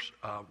 1, verse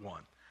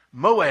 1.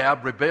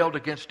 Moab rebelled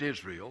against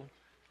Israel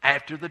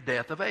after the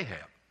death of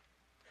Ahab.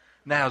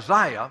 Now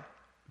Uzziah,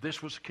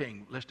 this was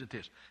king, listen to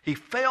this. He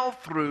fell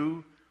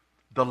through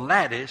the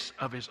lattice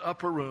of his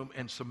upper room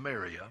in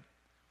Samaria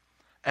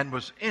and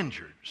was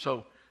injured.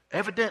 So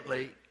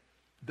evidently,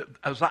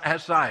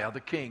 Uzziah,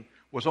 the king,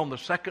 was on the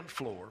second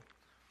floor,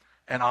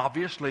 and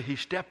obviously he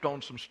stepped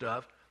on some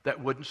stuff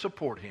that wouldn't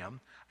support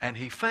him, and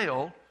he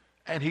fell,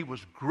 and he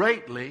was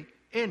greatly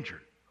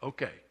injured.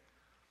 Okay.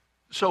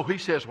 So he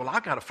says, well, I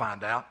got to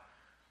find out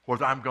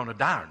whether I'm going to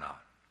die or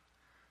not.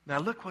 Now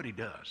look what he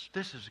does.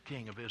 This is the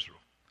king of Israel.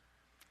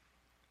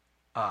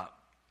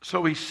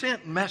 So he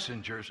sent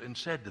messengers and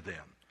said to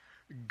them,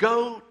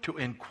 go to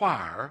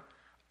inquire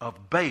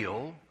of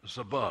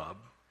Baal-zebub,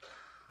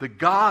 the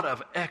god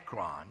of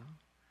Ekron,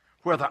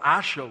 whether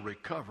I shall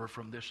recover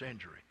from this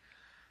injury.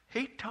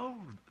 He told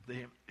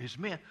them, his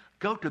men,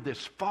 go to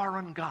this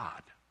foreign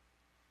god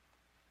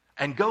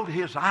and go to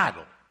his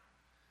idol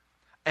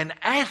and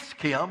ask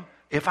him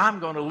if I'm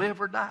going to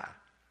live or die.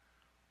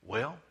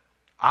 Well,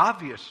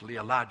 obviously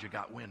Elijah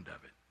got wind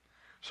of it.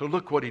 So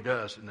look what he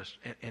does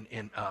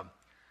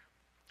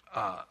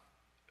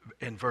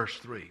in verse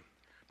 3.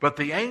 But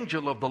the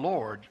angel of the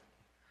Lord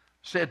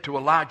said to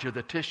Elijah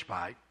the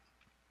Tishbite,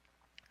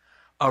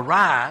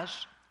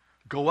 arise,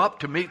 go up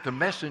to meet the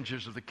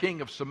messengers of the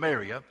king of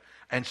Samaria,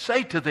 and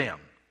say to them,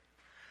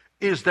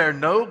 is there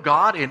no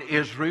God in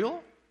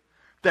Israel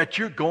that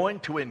you're going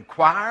to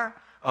inquire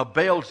of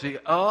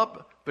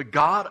Baal-zebub, the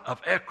god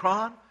of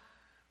Ekron?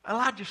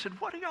 Elijah said,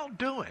 what are y'all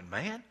doing,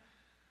 man?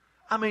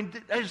 I mean,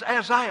 as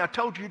Isaiah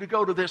told you to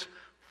go to this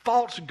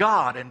false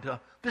god and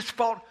this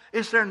false,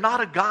 is there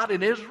not a God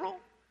in Israel?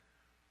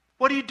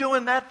 What are you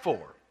doing that for?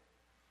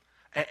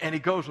 And he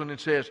goes on and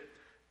says,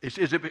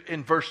 is it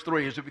in verse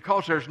 3, is it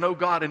because there's no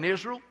God in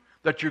Israel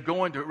that you're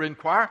going to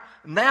inquire?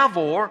 Now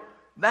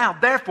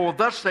therefore,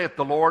 thus saith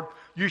the Lord,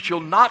 you shall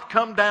not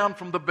come down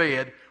from the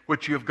bed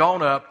which you have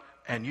gone up,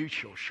 and you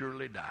shall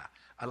surely die.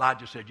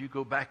 Elijah said, you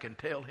go back and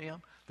tell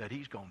him that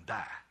he's going to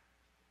die.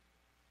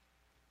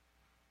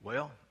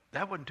 Well,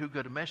 that wasn't too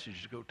good a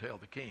message to go tell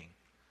the king.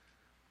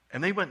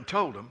 And they went and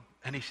told him,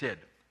 and he said,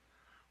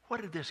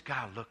 what did this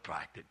guy look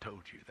like that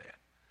told you that?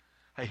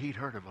 Hey, he'd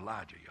heard of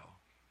Elijah, y'all.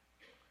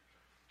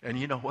 And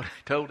you know what he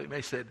told him?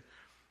 He said,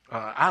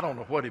 I don't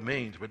know what he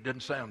means, but it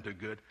didn't sound too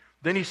good.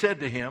 Then he said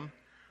to him,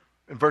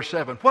 in verse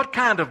 7, what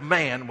kind of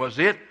man was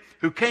it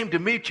who came to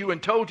meet you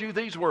and told you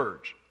these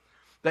words?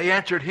 They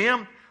answered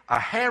him, a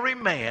hairy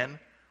man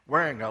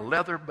wearing a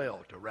leather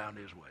belt around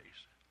his waist.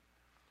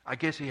 I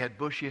guess he had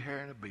bushy hair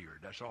and a beard.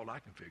 That's all I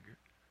can figure.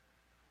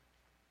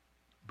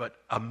 But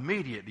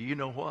immediately, you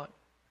know what?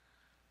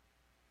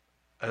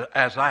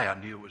 Isaiah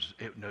knew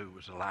it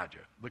was Elijah.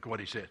 Look at what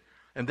he said.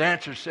 And the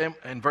answer is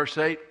in verse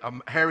 8,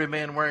 a hairy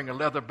man wearing a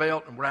leather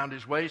belt around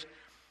his waist.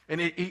 And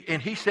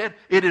he said,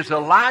 it is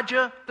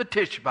Elijah the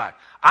Tishbite.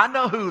 I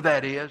know who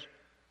that is.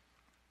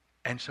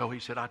 And so he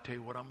said, I'll tell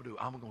you what I'm going to do.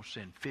 I'm going to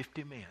send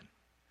 50 men.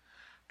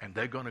 And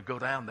they're going to go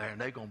down there and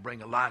they're going to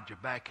bring Elijah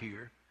back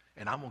here.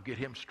 And I'm going to get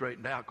him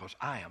straightened out because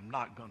I am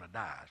not going to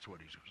die. That's what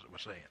he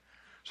was saying.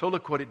 So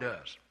look what he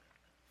does.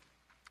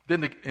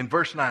 Then in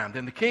verse 9,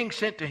 then the king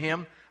sent to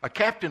him a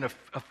captain of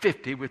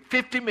 50 with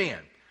 50 men.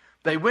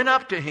 They went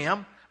up to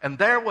him, and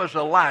there was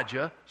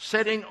Elijah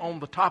sitting on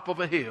the top of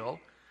a hill,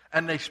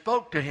 and they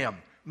spoke to him,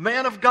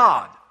 man of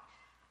God,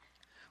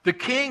 the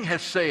king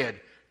has said,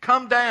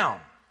 come down.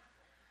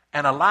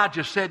 And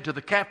Elijah said to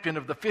the captain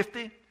of the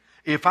 50,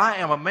 if I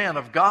am a man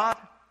of God,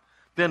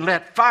 then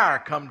let fire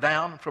come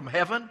down from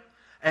heaven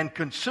and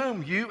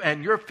consume you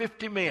and your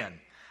 50 men.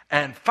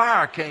 And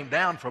fire came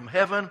down from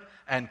heaven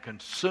and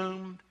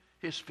consumed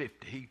his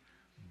 50. He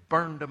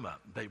burned them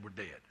up. They were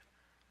dead.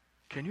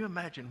 Can you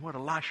imagine what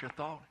Elisha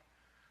thought?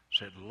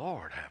 Said,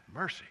 Lord, have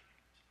mercy.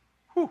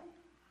 Whew.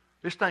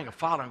 This thing of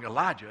following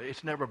Elijah,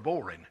 it's never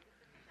boring.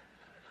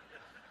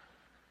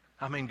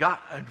 I mean, God,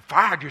 and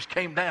fire just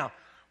came down.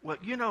 Well,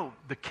 you know,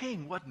 the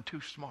king wasn't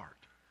too smart.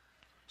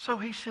 So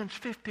he sends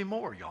 50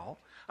 more, y'all.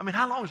 I mean,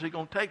 how long is it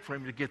going to take for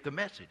him to get the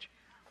message?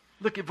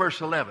 Look at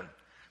verse 11.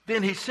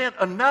 Then he sent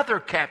another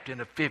captain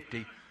of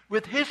 50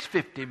 with his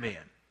 50 men.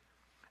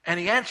 And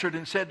he answered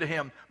and said to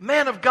him,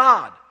 man of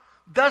God,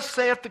 thus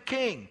saith the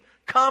king,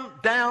 come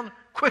down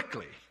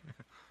quickly.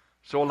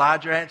 So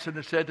Elijah answered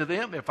and said to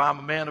them, if I'm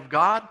a man of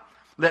God,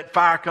 let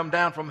fire come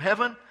down from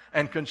heaven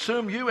and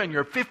consume you and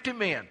your 50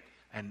 men.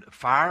 And the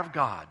fire of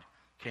God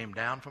came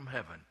down from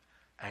heaven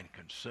and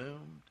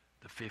consumed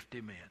the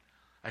 50 men.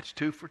 That's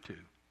 2 for 2.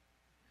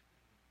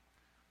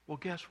 Well,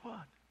 guess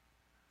what?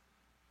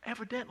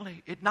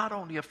 Evidently, it not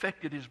only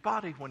affected his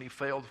body when he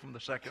fell from the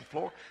second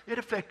floor, it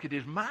affected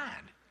his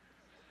mind.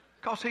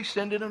 Because he's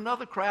sending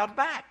another crowd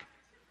back.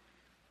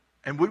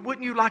 And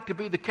wouldn't you like to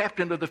be the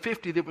captain of the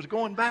 50 that was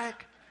going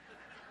back?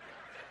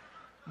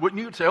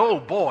 Wouldn't you say, oh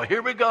boy,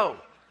 here we go.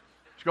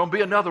 It's going to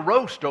be another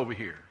roast over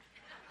here.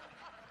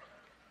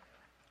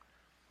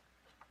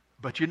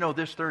 But you know,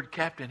 this third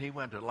captain, he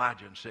went to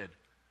Elijah and said,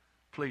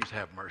 please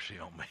have mercy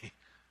on me.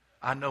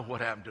 I know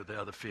what happened to the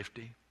other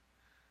 50.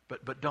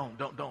 But don't.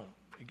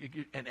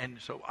 And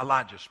so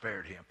Elijah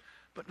spared him.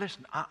 But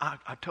listen,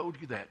 I told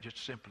you that just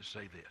to simply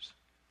say this.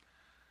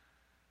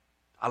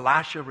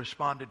 Elisha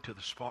responded to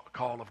the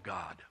call of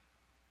God.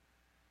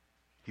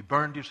 He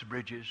burned his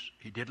bridges.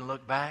 He didn't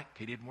look back.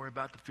 He didn't worry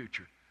about the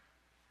future.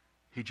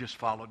 He just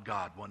followed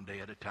God one day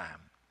at a time.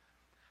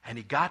 And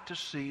he got to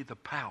see the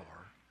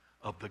power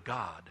of the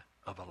God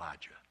of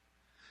Elijah.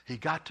 He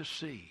got to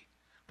see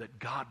that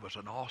God was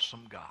an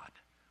awesome God.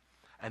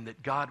 And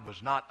that God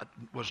was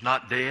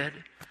not dead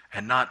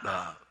and not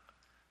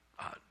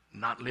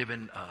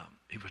living,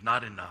 he was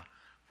not in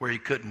where he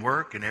couldn't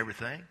work and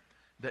everything.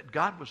 That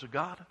God was a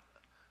God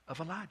of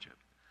Elijah.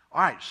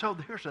 All right, so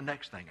here's the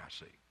next thing I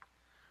see.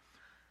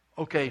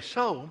 Okay,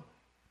 so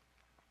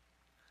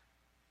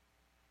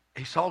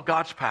he saw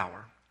God's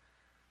power,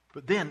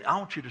 but then I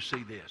want you to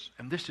see this,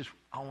 and this is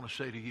I want to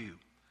say to you.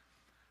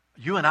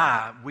 You and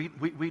I, we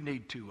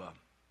need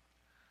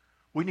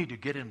to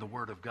get in the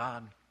Word of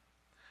God,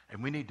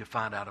 and we need to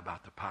find out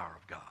about the power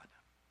of God.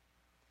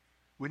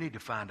 We need to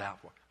find out.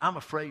 I'm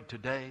afraid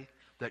today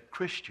that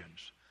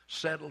Christians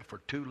settle for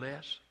two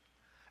less,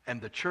 and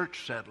the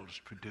church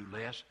settles for two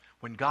less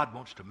when God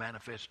wants to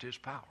manifest His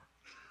power.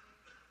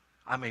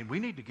 I mean, we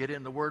need to get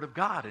in the Word of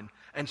God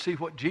and see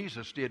what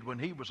Jesus did when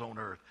He was on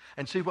earth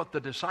and see what the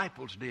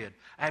disciples did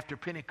after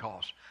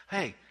Pentecost.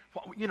 Hey,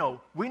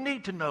 we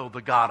need to know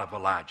the God of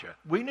Elijah.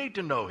 We need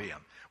to know Him.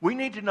 We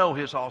need to know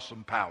His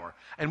awesome power.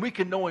 And we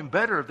can know Him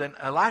better than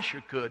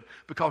Elisha could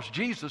because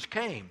Jesus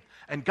came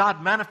and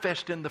God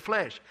manifested in the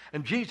flesh.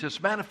 And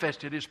Jesus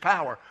manifested His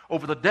power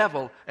over the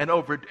devil and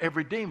over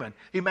every demon.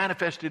 He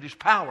manifested His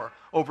power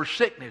over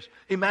sickness.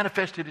 He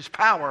manifested His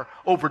power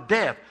over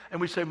death. And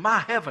we say, my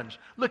heavens,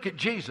 look at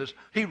Jesus.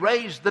 He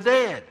raised the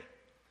dead.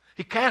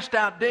 He cast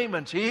out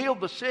demons. He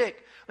healed the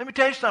sick. Let me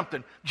tell you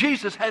something.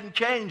 Jesus hadn't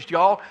changed,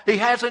 y'all. He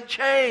hasn't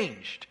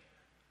changed.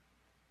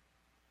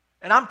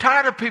 And I'm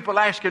tired of people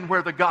asking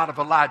where the God of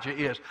Elijah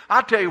is.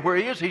 I'll tell you where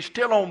He is. He's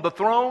still on the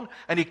throne,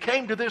 and He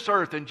came to this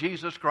earth in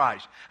Jesus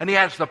Christ. And He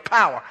has the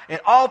power, and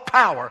all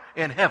power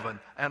in heaven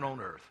and on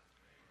earth.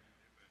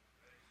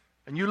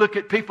 And you look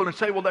at people and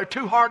say, well, they're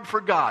too hard for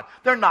God.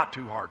 They're not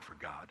too hard for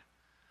God.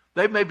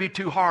 They may be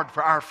too hard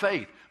for our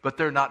faith, but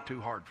they're not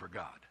too hard for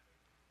God.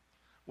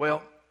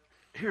 Well,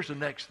 here's the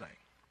next thing.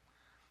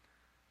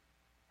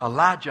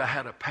 Elijah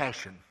had a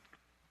passion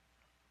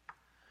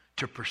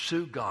to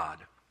pursue God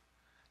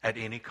at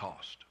any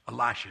cost.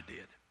 Elisha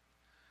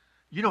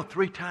did.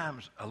 3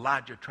 times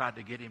Elijah tried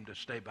to get him to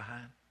stay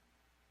behind.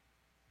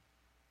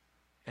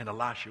 And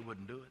Elisha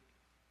wouldn't do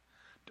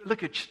it.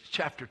 Look at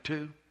chapter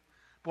 2.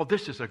 Well,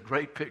 this is a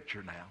great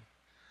picture now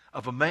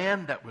of a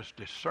man that was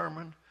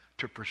determined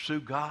to pursue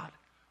God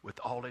with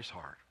all his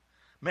heart.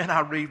 Man,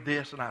 I read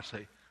this and I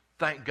say,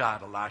 thank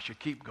God, Elisha.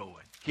 Keep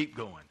going. Keep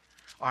going.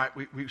 All right,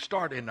 we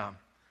start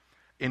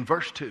in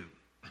verse 2.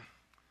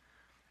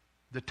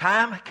 The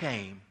time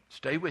came,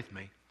 stay with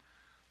me,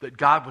 that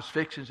God was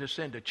fixing to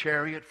send a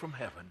chariot from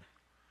heaven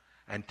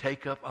and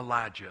take up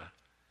Elijah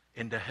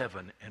into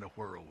heaven in a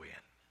whirlwind.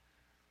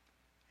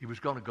 He was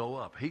going to go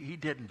up. He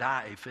didn't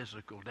die a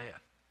physical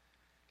death.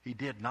 He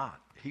did not.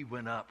 He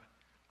went up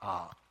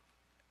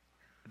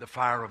the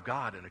fire of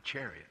God in a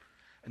chariot.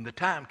 And the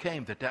time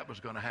came that was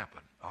going to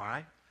happen. All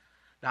right?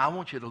 Now, I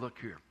want you to look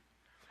here.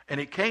 And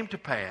it came to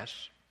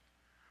pass,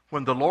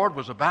 when the Lord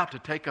was about to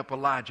take up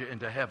Elijah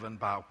into heaven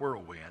by a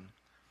whirlwind,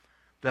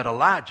 that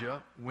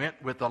Elijah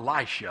went with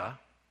Elisha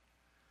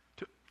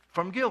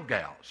from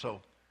Gilgal.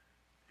 So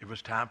it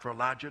was time for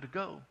Elijah to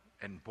go.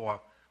 And boy,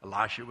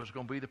 Elisha was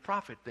going to be the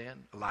prophet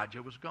then.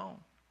 Elijah was gone.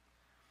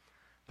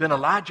 Then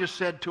Elijah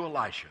said to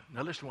Elisha,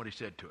 now listen to what he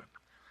said to him.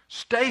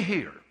 Stay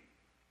here,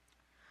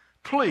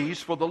 please,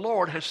 for the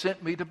Lord has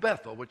sent me to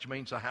Bethel, which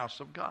means the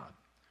house of God.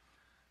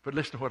 But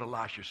listen to what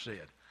Elisha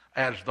said.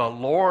 As the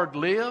Lord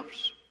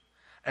lives,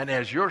 and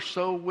as your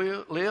soul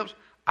lives,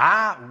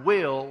 I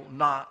will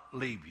not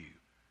leave you.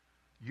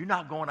 You're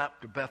not going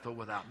up to Bethel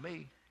without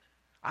me.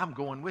 I'm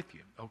going with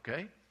you,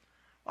 okay?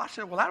 Well, I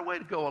said, well, that way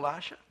to go,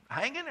 Elisha.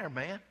 Hang in there,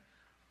 man.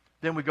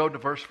 Then we go to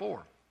verse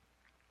 4.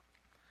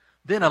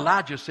 Then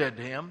Elijah said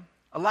to him,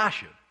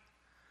 Elisha,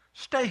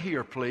 stay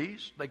here,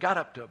 please. They got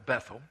up to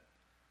Bethel.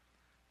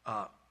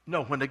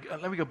 Let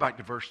me go back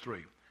to verse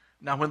 3.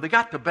 Now, when they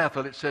got to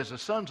Bethel, it says, the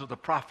sons of the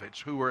prophets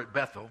who were at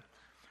Bethel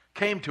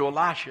came to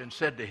Elisha and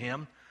said to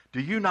him, do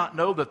you not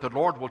know that the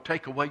Lord will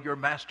take away your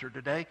master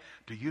today?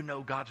 Do you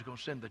know God's going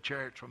to send the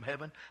chariots from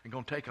heaven and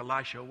going to take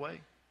Elisha away?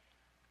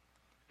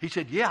 He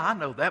said, yeah, I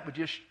know that, but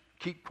just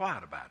keep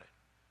quiet about it.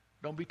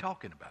 Don't be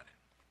talking about it.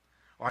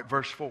 All right,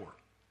 verse 4.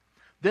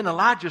 Then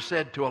Elijah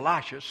said to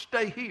Elisha,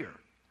 stay here,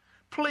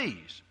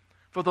 please,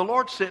 for the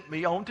Lord sent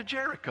me on to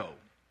Jericho.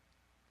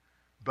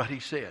 But he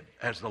said,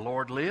 as the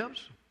Lord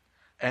lives,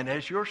 and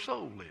as your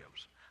soul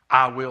lives,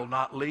 I will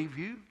not leave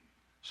you.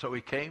 So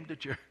he came to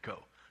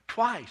Jericho.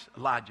 Twice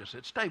Elijah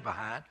said, stay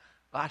behind.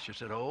 Elisha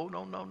said, oh,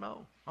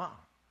 no.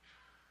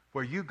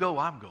 Where you go,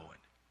 I'm going.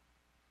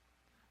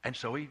 And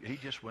so he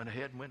just went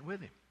ahead and went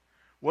with him.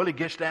 Well, he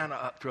gets down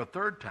to a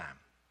third time.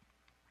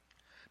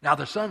 Now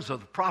the sons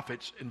of the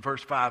prophets, in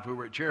verse 5, who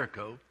were at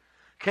Jericho,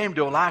 came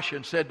to Elisha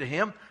and said to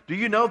him, do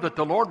you know that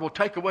the Lord will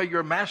take away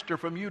your master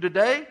from you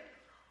today?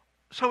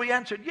 So he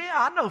answered, yeah,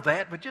 I know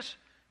that, but just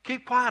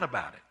keep quiet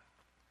about it.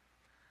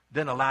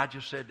 Then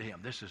Elijah said to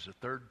him, this is the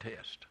third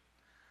test.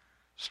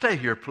 Stay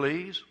here,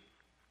 please,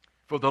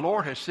 for the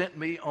Lord has sent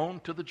me on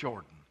to the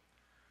Jordan.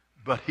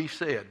 But he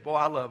said, boy,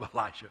 I love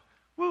Elisha.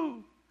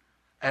 Woo!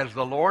 As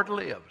the Lord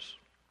lives,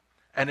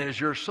 and as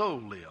your soul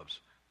lives,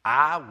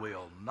 I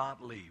will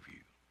not leave you.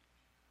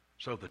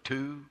 So the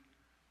two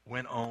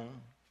went on.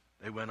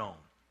 They went on.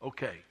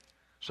 Okay.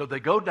 So they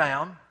go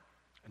down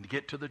and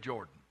get to the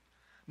Jordan.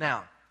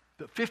 Now,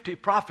 the 50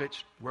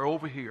 prophets were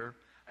over here,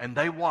 and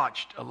they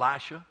watched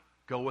Elisha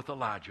go with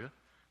Elijah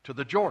to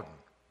the Jordan.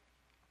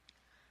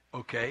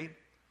 Okay.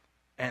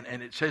 And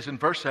it says in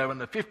verse 7,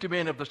 the 50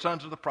 men of the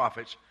sons of the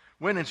prophets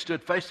went and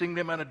stood facing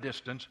them at a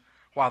distance,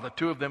 while the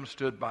two of them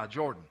stood by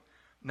Jordan.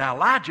 Now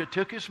Elijah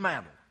took his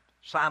mantle,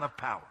 sign of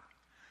power,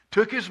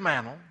 took his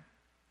mantle,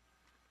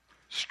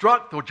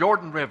 struck the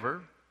Jordan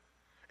River,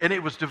 and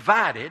it was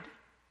divided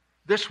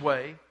this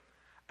way,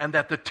 and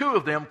that the two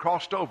of them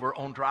crossed over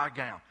on dry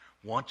ground.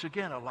 Once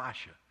again,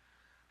 Elisha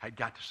had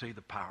got to see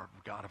the power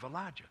of God of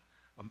Elijah.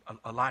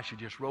 Elisha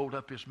just rolled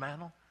up his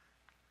mantle,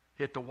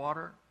 hit the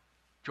water,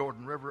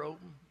 Jordan River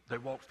opened, they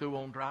walked through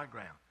on dry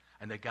ground,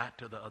 and they got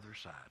to the other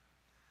side.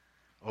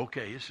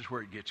 Okay, this is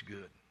where it gets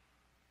good.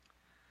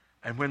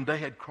 And when they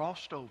had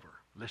crossed over,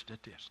 listen to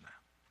this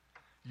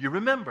now. You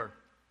remember,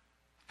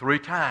 3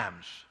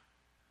 times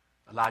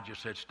Elijah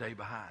said, stay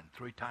behind.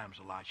 3 times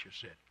Elisha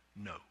said,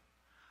 no.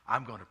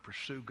 I'm going to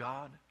pursue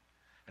God,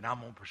 and I'm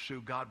going to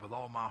pursue God with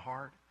all my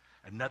heart,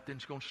 and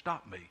nothing's going to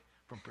stop me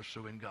from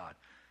pursuing God.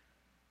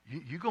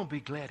 You're going to be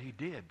glad he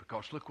did,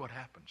 because look what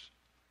happens.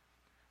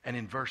 And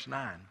in verse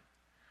 9,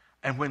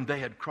 and when they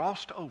had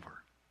crossed over,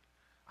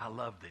 I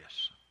love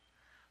this.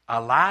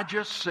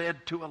 Elijah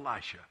said to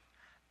Elisha,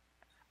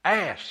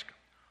 ask,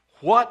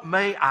 what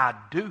may I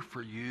do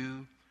for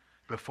you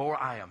before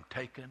I am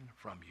taken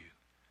from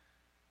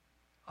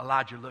you?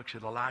 Elijah looks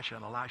at Elisha,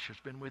 and Elisha's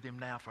been with him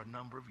now for a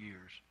number of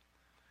years.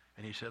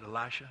 And he said,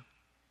 Elisha,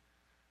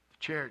 the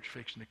chariot's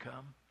fixing to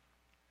come,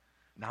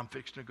 and I'm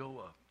fixing to go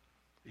up.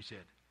 He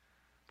said,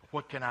 but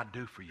what can I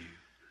do for you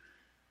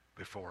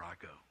before I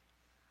go?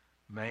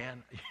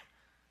 Man,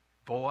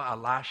 boy,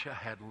 Elisha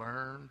had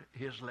learned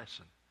his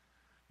lesson.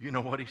 You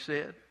know what he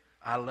said?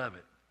 I love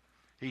it.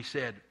 He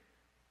said,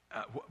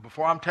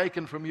 before I'm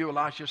taken from you,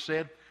 Elisha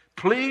said,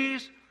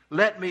 please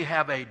let me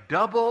have a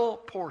double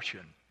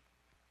portion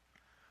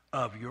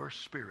of your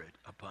spirit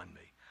upon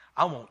me.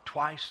 I want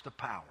twice the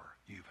power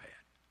you've had.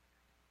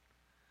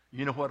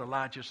 You know what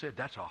Elijah said?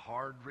 That's a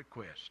hard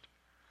request.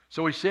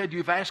 So he said,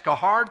 you've asked a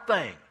hard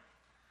thing.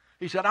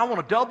 He said, I want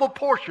a double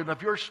portion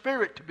of your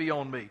spirit to be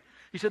on me.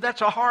 He said,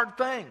 that's a hard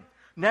thing.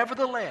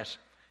 Nevertheless,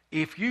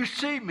 if you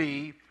see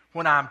me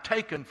when I'm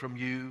taken from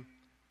you,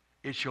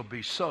 it shall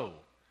be so.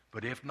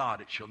 But if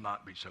not, it shall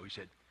not be so. He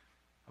said,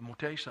 I'm going to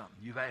tell you something.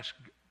 You've asked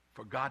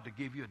for God to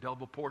give you a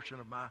double portion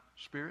of my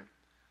spirit.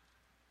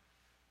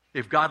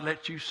 If God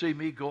lets you see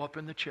me go up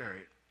in the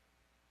chariot,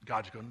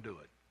 God's going to do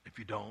it. If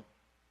you don't,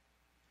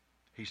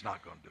 he's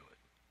not going to do it.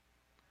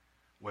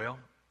 Well,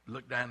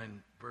 look down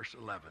in verse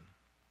 11.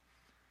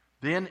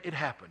 Then it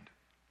happened,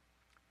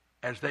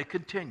 as they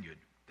continued,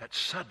 that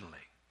suddenly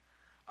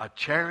a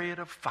chariot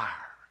of fire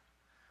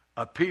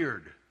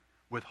appeared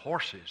with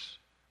horses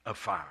of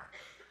fire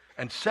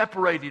and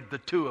separated the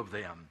two of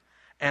them.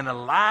 And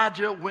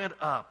Elijah went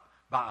up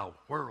by a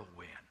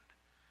whirlwind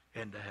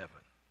into heaven.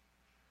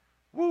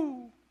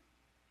 Woo!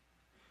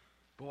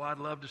 Boy, I'd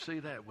love to see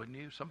that, wouldn't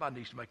you? Somebody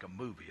needs to make a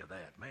movie of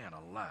that. Man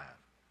alive.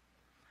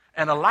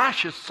 And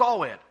Elisha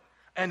saw it,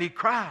 and he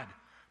cried,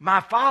 my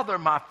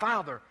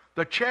father,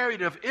 the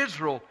chariot of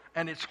Israel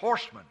and its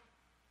horsemen.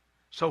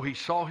 So he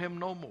saw him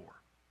no more.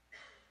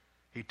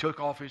 He took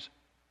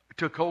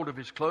hold of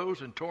his clothes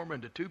and tore them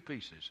into 2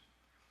 pieces.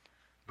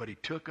 But he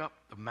took up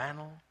the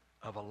mantle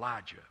of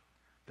Elijah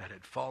that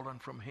had fallen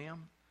from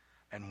him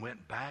and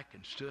went back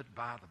and stood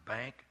by the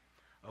bank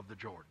of the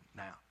Jordan.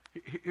 Now,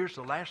 here's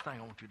the last thing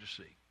I want you to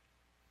see.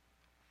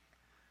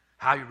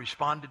 How he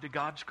responded to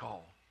God's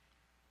call.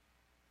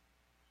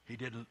 He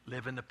didn't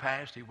live in the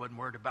past. He wasn't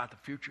worried about the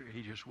future.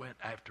 He just went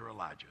after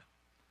Elijah.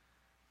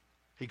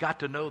 He got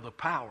to know the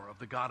power of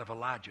the God of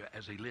Elijah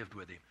as he lived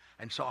with him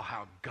and saw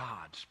how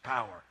God's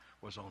power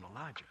was on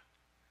Elijah.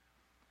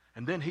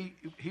 And then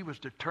he was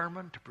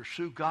determined to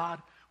pursue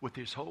God with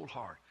his whole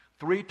heart.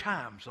 3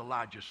 times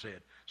Elijah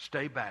said,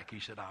 stay back. He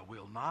said, I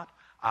will not,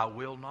 I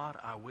will not,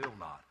 I will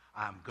not.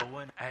 I'm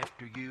going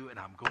after you, and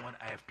I'm going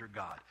after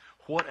God.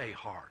 What a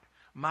heart.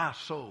 My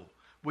soul,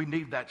 we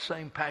need that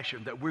same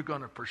passion that we're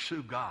going to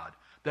pursue God,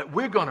 that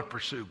we're going to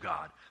pursue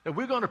God, that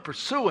we're going to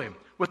pursue him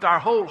with our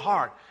whole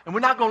heart. And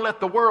we're not going to let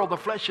the world, the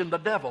flesh, and the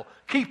devil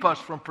keep us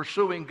from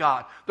pursuing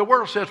God. The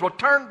world says, well,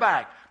 turn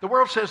back. The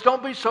world says,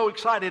 don't be so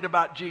excited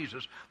about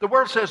Jesus. The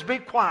world says, be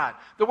quiet.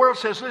 The world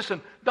says,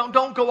 listen, don't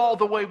go all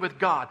the way with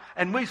God.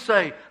 And we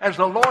say, as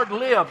the Lord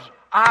lives,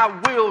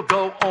 I will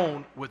go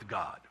on with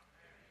God.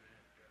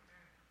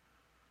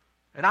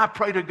 And I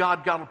pray to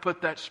God, God will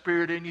put that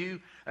spirit in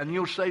you. And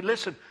you'll say,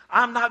 listen,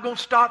 I'm not going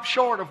to stop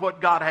short of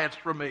what God has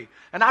for me.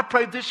 And I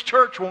pray this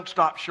church won't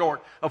stop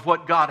short of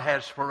what God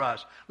has for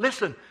us.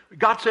 Listen,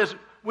 God says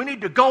we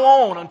need to go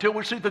on until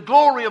we see the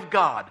glory of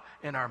God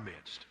in our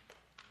midst.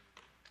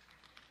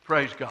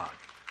 Praise God.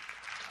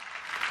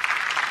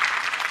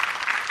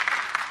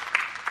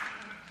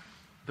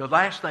 The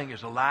last thing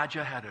is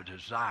Elijah had a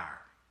desire.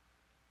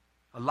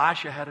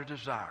 Elisha had a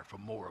desire for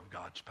more of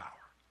God's power.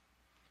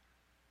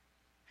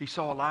 He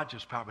saw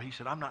Elijah's power, but he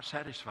said, I'm not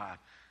satisfied.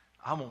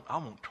 I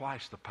want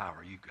twice the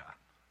power you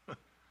got.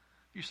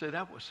 You say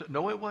that was...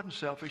 No, it wasn't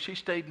selfish. He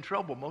stayed in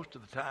trouble most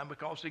of the time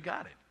because he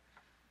got it.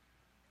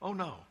 Oh,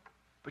 no.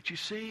 But you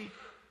see,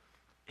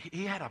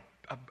 he had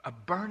a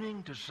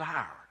burning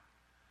desire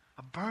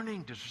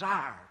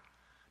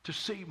to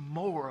see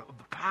more of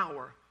the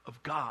power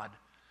of God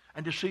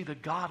and to see the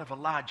God of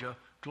Elijah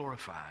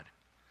glorified.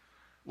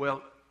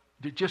 Well,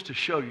 just to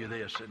show you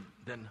this, and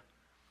then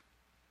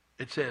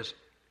it says,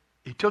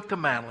 he took the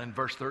mantle in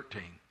verse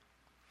 13.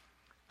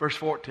 Verse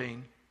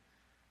 14,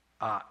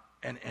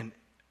 and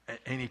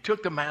he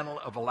took the mantle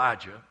of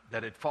Elijah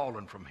that had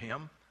fallen from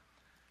him,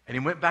 and he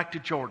went back to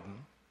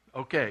Jordan.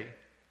 Okay.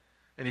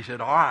 And he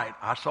said, all right,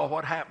 I saw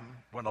what happened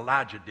when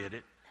Elijah did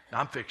it. Now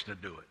I'm fixing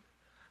to do it.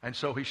 And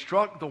so he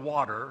struck the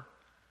water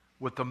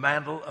with the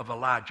mantle of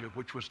Elijah,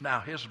 which was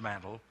now his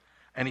mantle,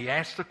 and he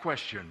asked the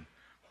question,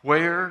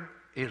 where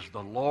is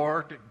the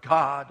Lord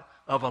God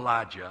of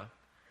Elijah?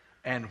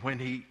 And when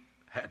he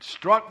had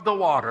struck the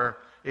water,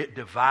 it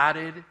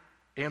divided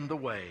in the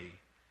way,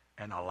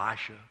 and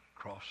Elisha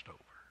crossed over.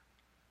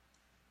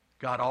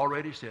 God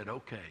already said,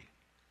 okay,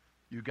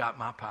 you got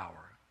my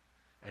power.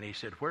 And he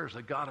said, where's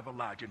the God of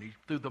Elijah? And he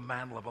threw the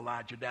mantle of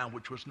Elijah down,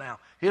 which was now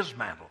his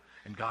mantle.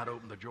 And God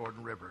opened the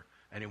Jordan River,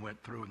 and he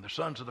went through. And the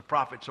sons of the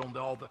prophets on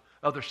the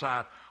other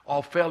side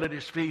all fell at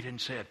his feet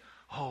and said,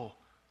 oh,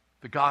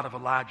 the God of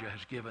Elijah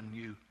has given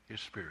you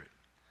his spirit.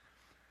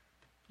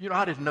 You know,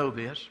 I didn't know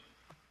this,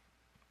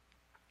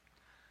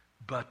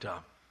 but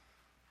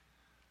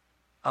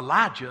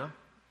Elijah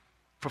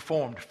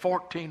performed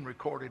 14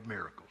 recorded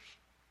miracles.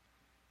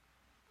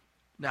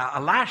 Now,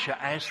 Elisha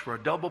asked for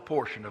a double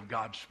portion of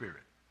God's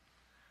Spirit.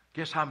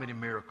 Guess how many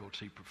miracles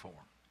he performed?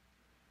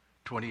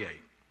 28.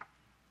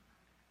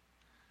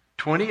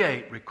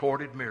 28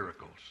 recorded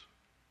miracles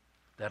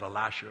that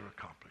Elisha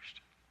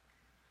accomplished.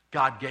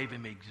 God gave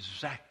him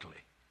exactly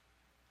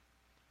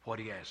what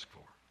he asked for.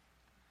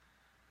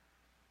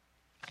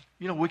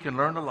 You know, we can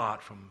learn a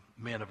lot from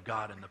men of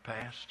God in the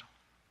past.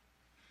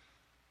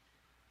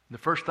 The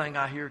first thing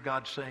I hear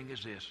God saying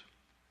is this: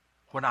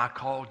 when I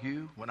call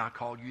you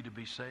to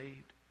be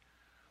saved,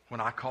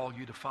 when I call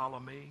you to follow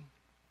me,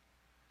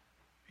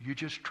 you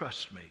just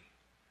trust me.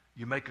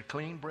 You make a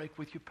clean break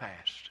with your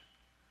past,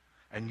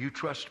 and you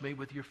trust me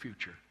with your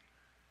future,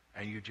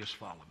 and you just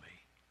follow me.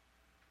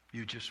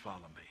 You just follow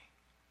me.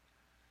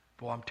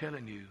 Boy, I'm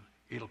telling you,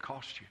 it'll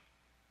cost you.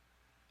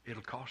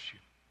 It'll cost you.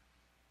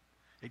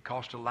 It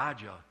cost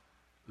Elijah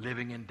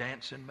living in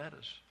dancing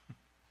meadows,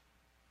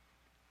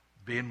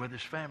 being with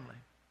his family,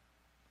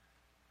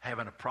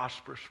 having a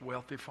prosperous,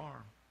 wealthy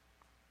farm.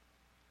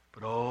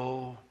 But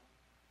oh,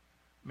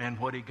 man,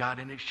 what he got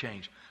in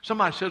exchange.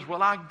 Somebody says,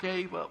 well, I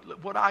gave up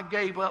what I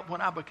gave up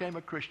when I became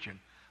a Christian.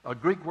 A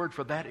Greek word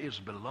for that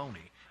is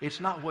baloney. It's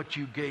not what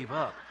you gave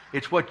up.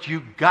 It's what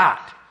you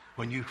got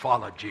when you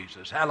followed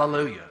Jesus.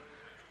 Hallelujah.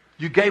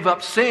 You gave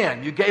up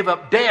sin. You gave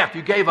up death.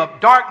 You gave up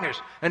darkness.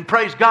 And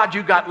praise God,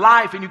 you got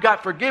life and you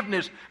got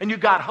forgiveness and you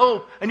got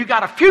hope and you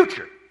got a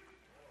future.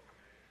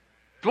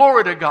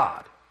 Glory to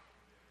God.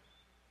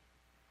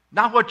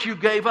 Not what you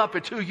gave up,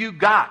 it's who you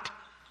got.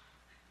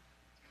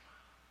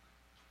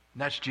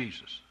 And that's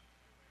Jesus.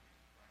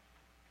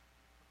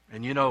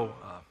 And you know,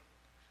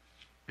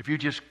 if you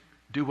just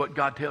do what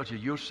God tells you,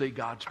 you'll see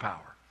God's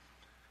power.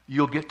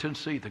 You'll get to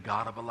see the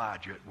God of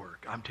Elijah at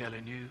work. I'm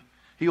telling you,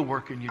 he'll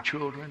work in your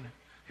children.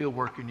 He'll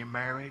work in your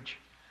marriage.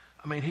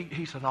 I mean,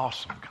 he's an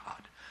awesome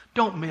God.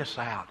 Don't miss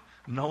out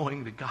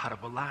knowing the God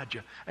of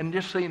Elijah and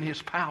just seeing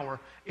his power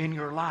in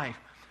your life.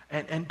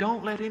 And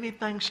don't let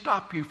anything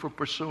stop you from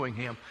pursuing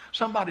him.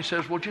 Somebody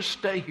says, well, just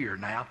stay here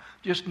now.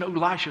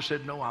 Elisha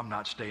said, no, I'm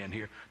not staying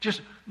here.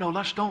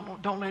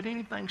 Don't let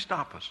anything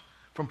stop us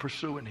from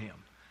pursuing him.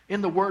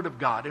 In the Word of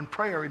God, in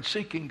prayer, in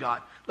seeking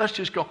God. Let's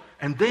just go.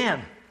 And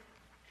then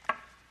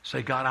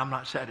say, God, I'm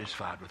not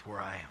satisfied with where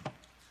I am.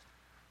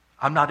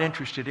 I'm not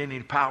interested in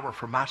any power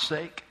for my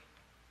sake.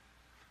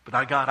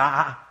 But God,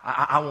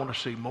 I want to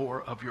see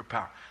more of your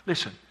power.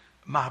 Listen,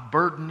 my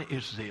burden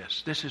is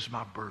this. This is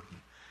my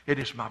burden. It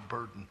is my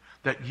burden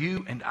that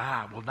you and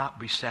I will not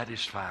be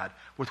satisfied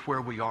with where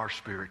we are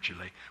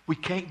spiritually. We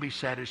can't be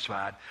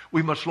satisfied.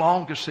 We must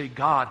long to see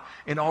God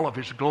in all of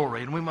his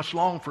glory. And we must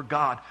long for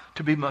God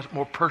to be much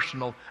more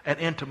personal and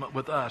intimate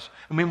with us.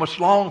 And we must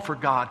long for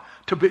God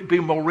to be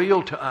more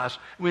real to us.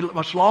 We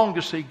must long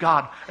to see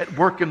God at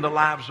work in the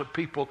lives of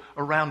people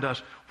around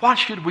us. Why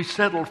should we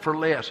settle for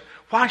less?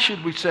 Why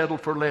should we settle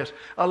for less?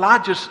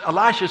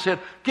 Elisha said,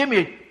 give me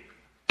a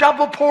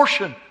double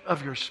portion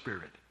of your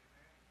spirit.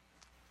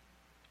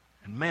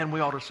 And man, we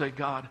ought to say,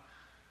 God,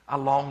 I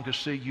long to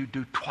see you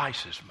do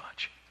twice as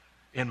much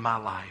in my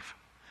life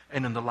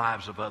and in the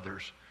lives of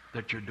others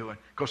that you're doing.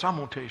 Because I'm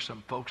going to tell you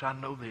something, folks. I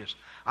know this.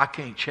 I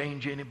can't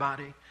change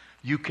anybody.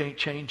 You can't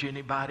change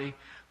anybody.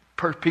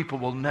 People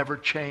will never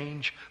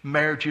change.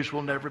 Marriages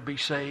will never be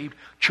saved.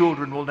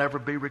 Children will never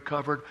be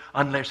recovered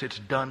unless it's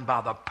done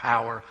by the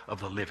power of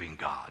the living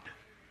God.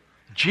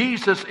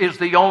 Jesus is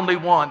the only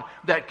one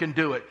that can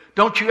do it.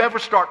 Don't you ever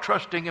start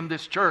trusting in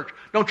this church.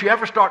 Don't you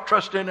ever start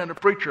trusting in a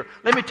preacher.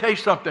 Let me tell you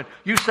something.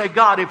 You say,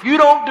 God, if you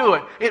don't do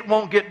it, it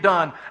won't get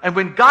done. And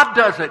when God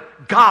does it,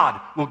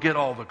 God will get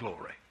all the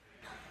glory.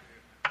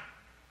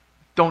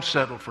 Don't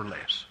settle for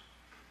less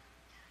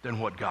than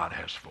what God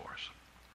has for us.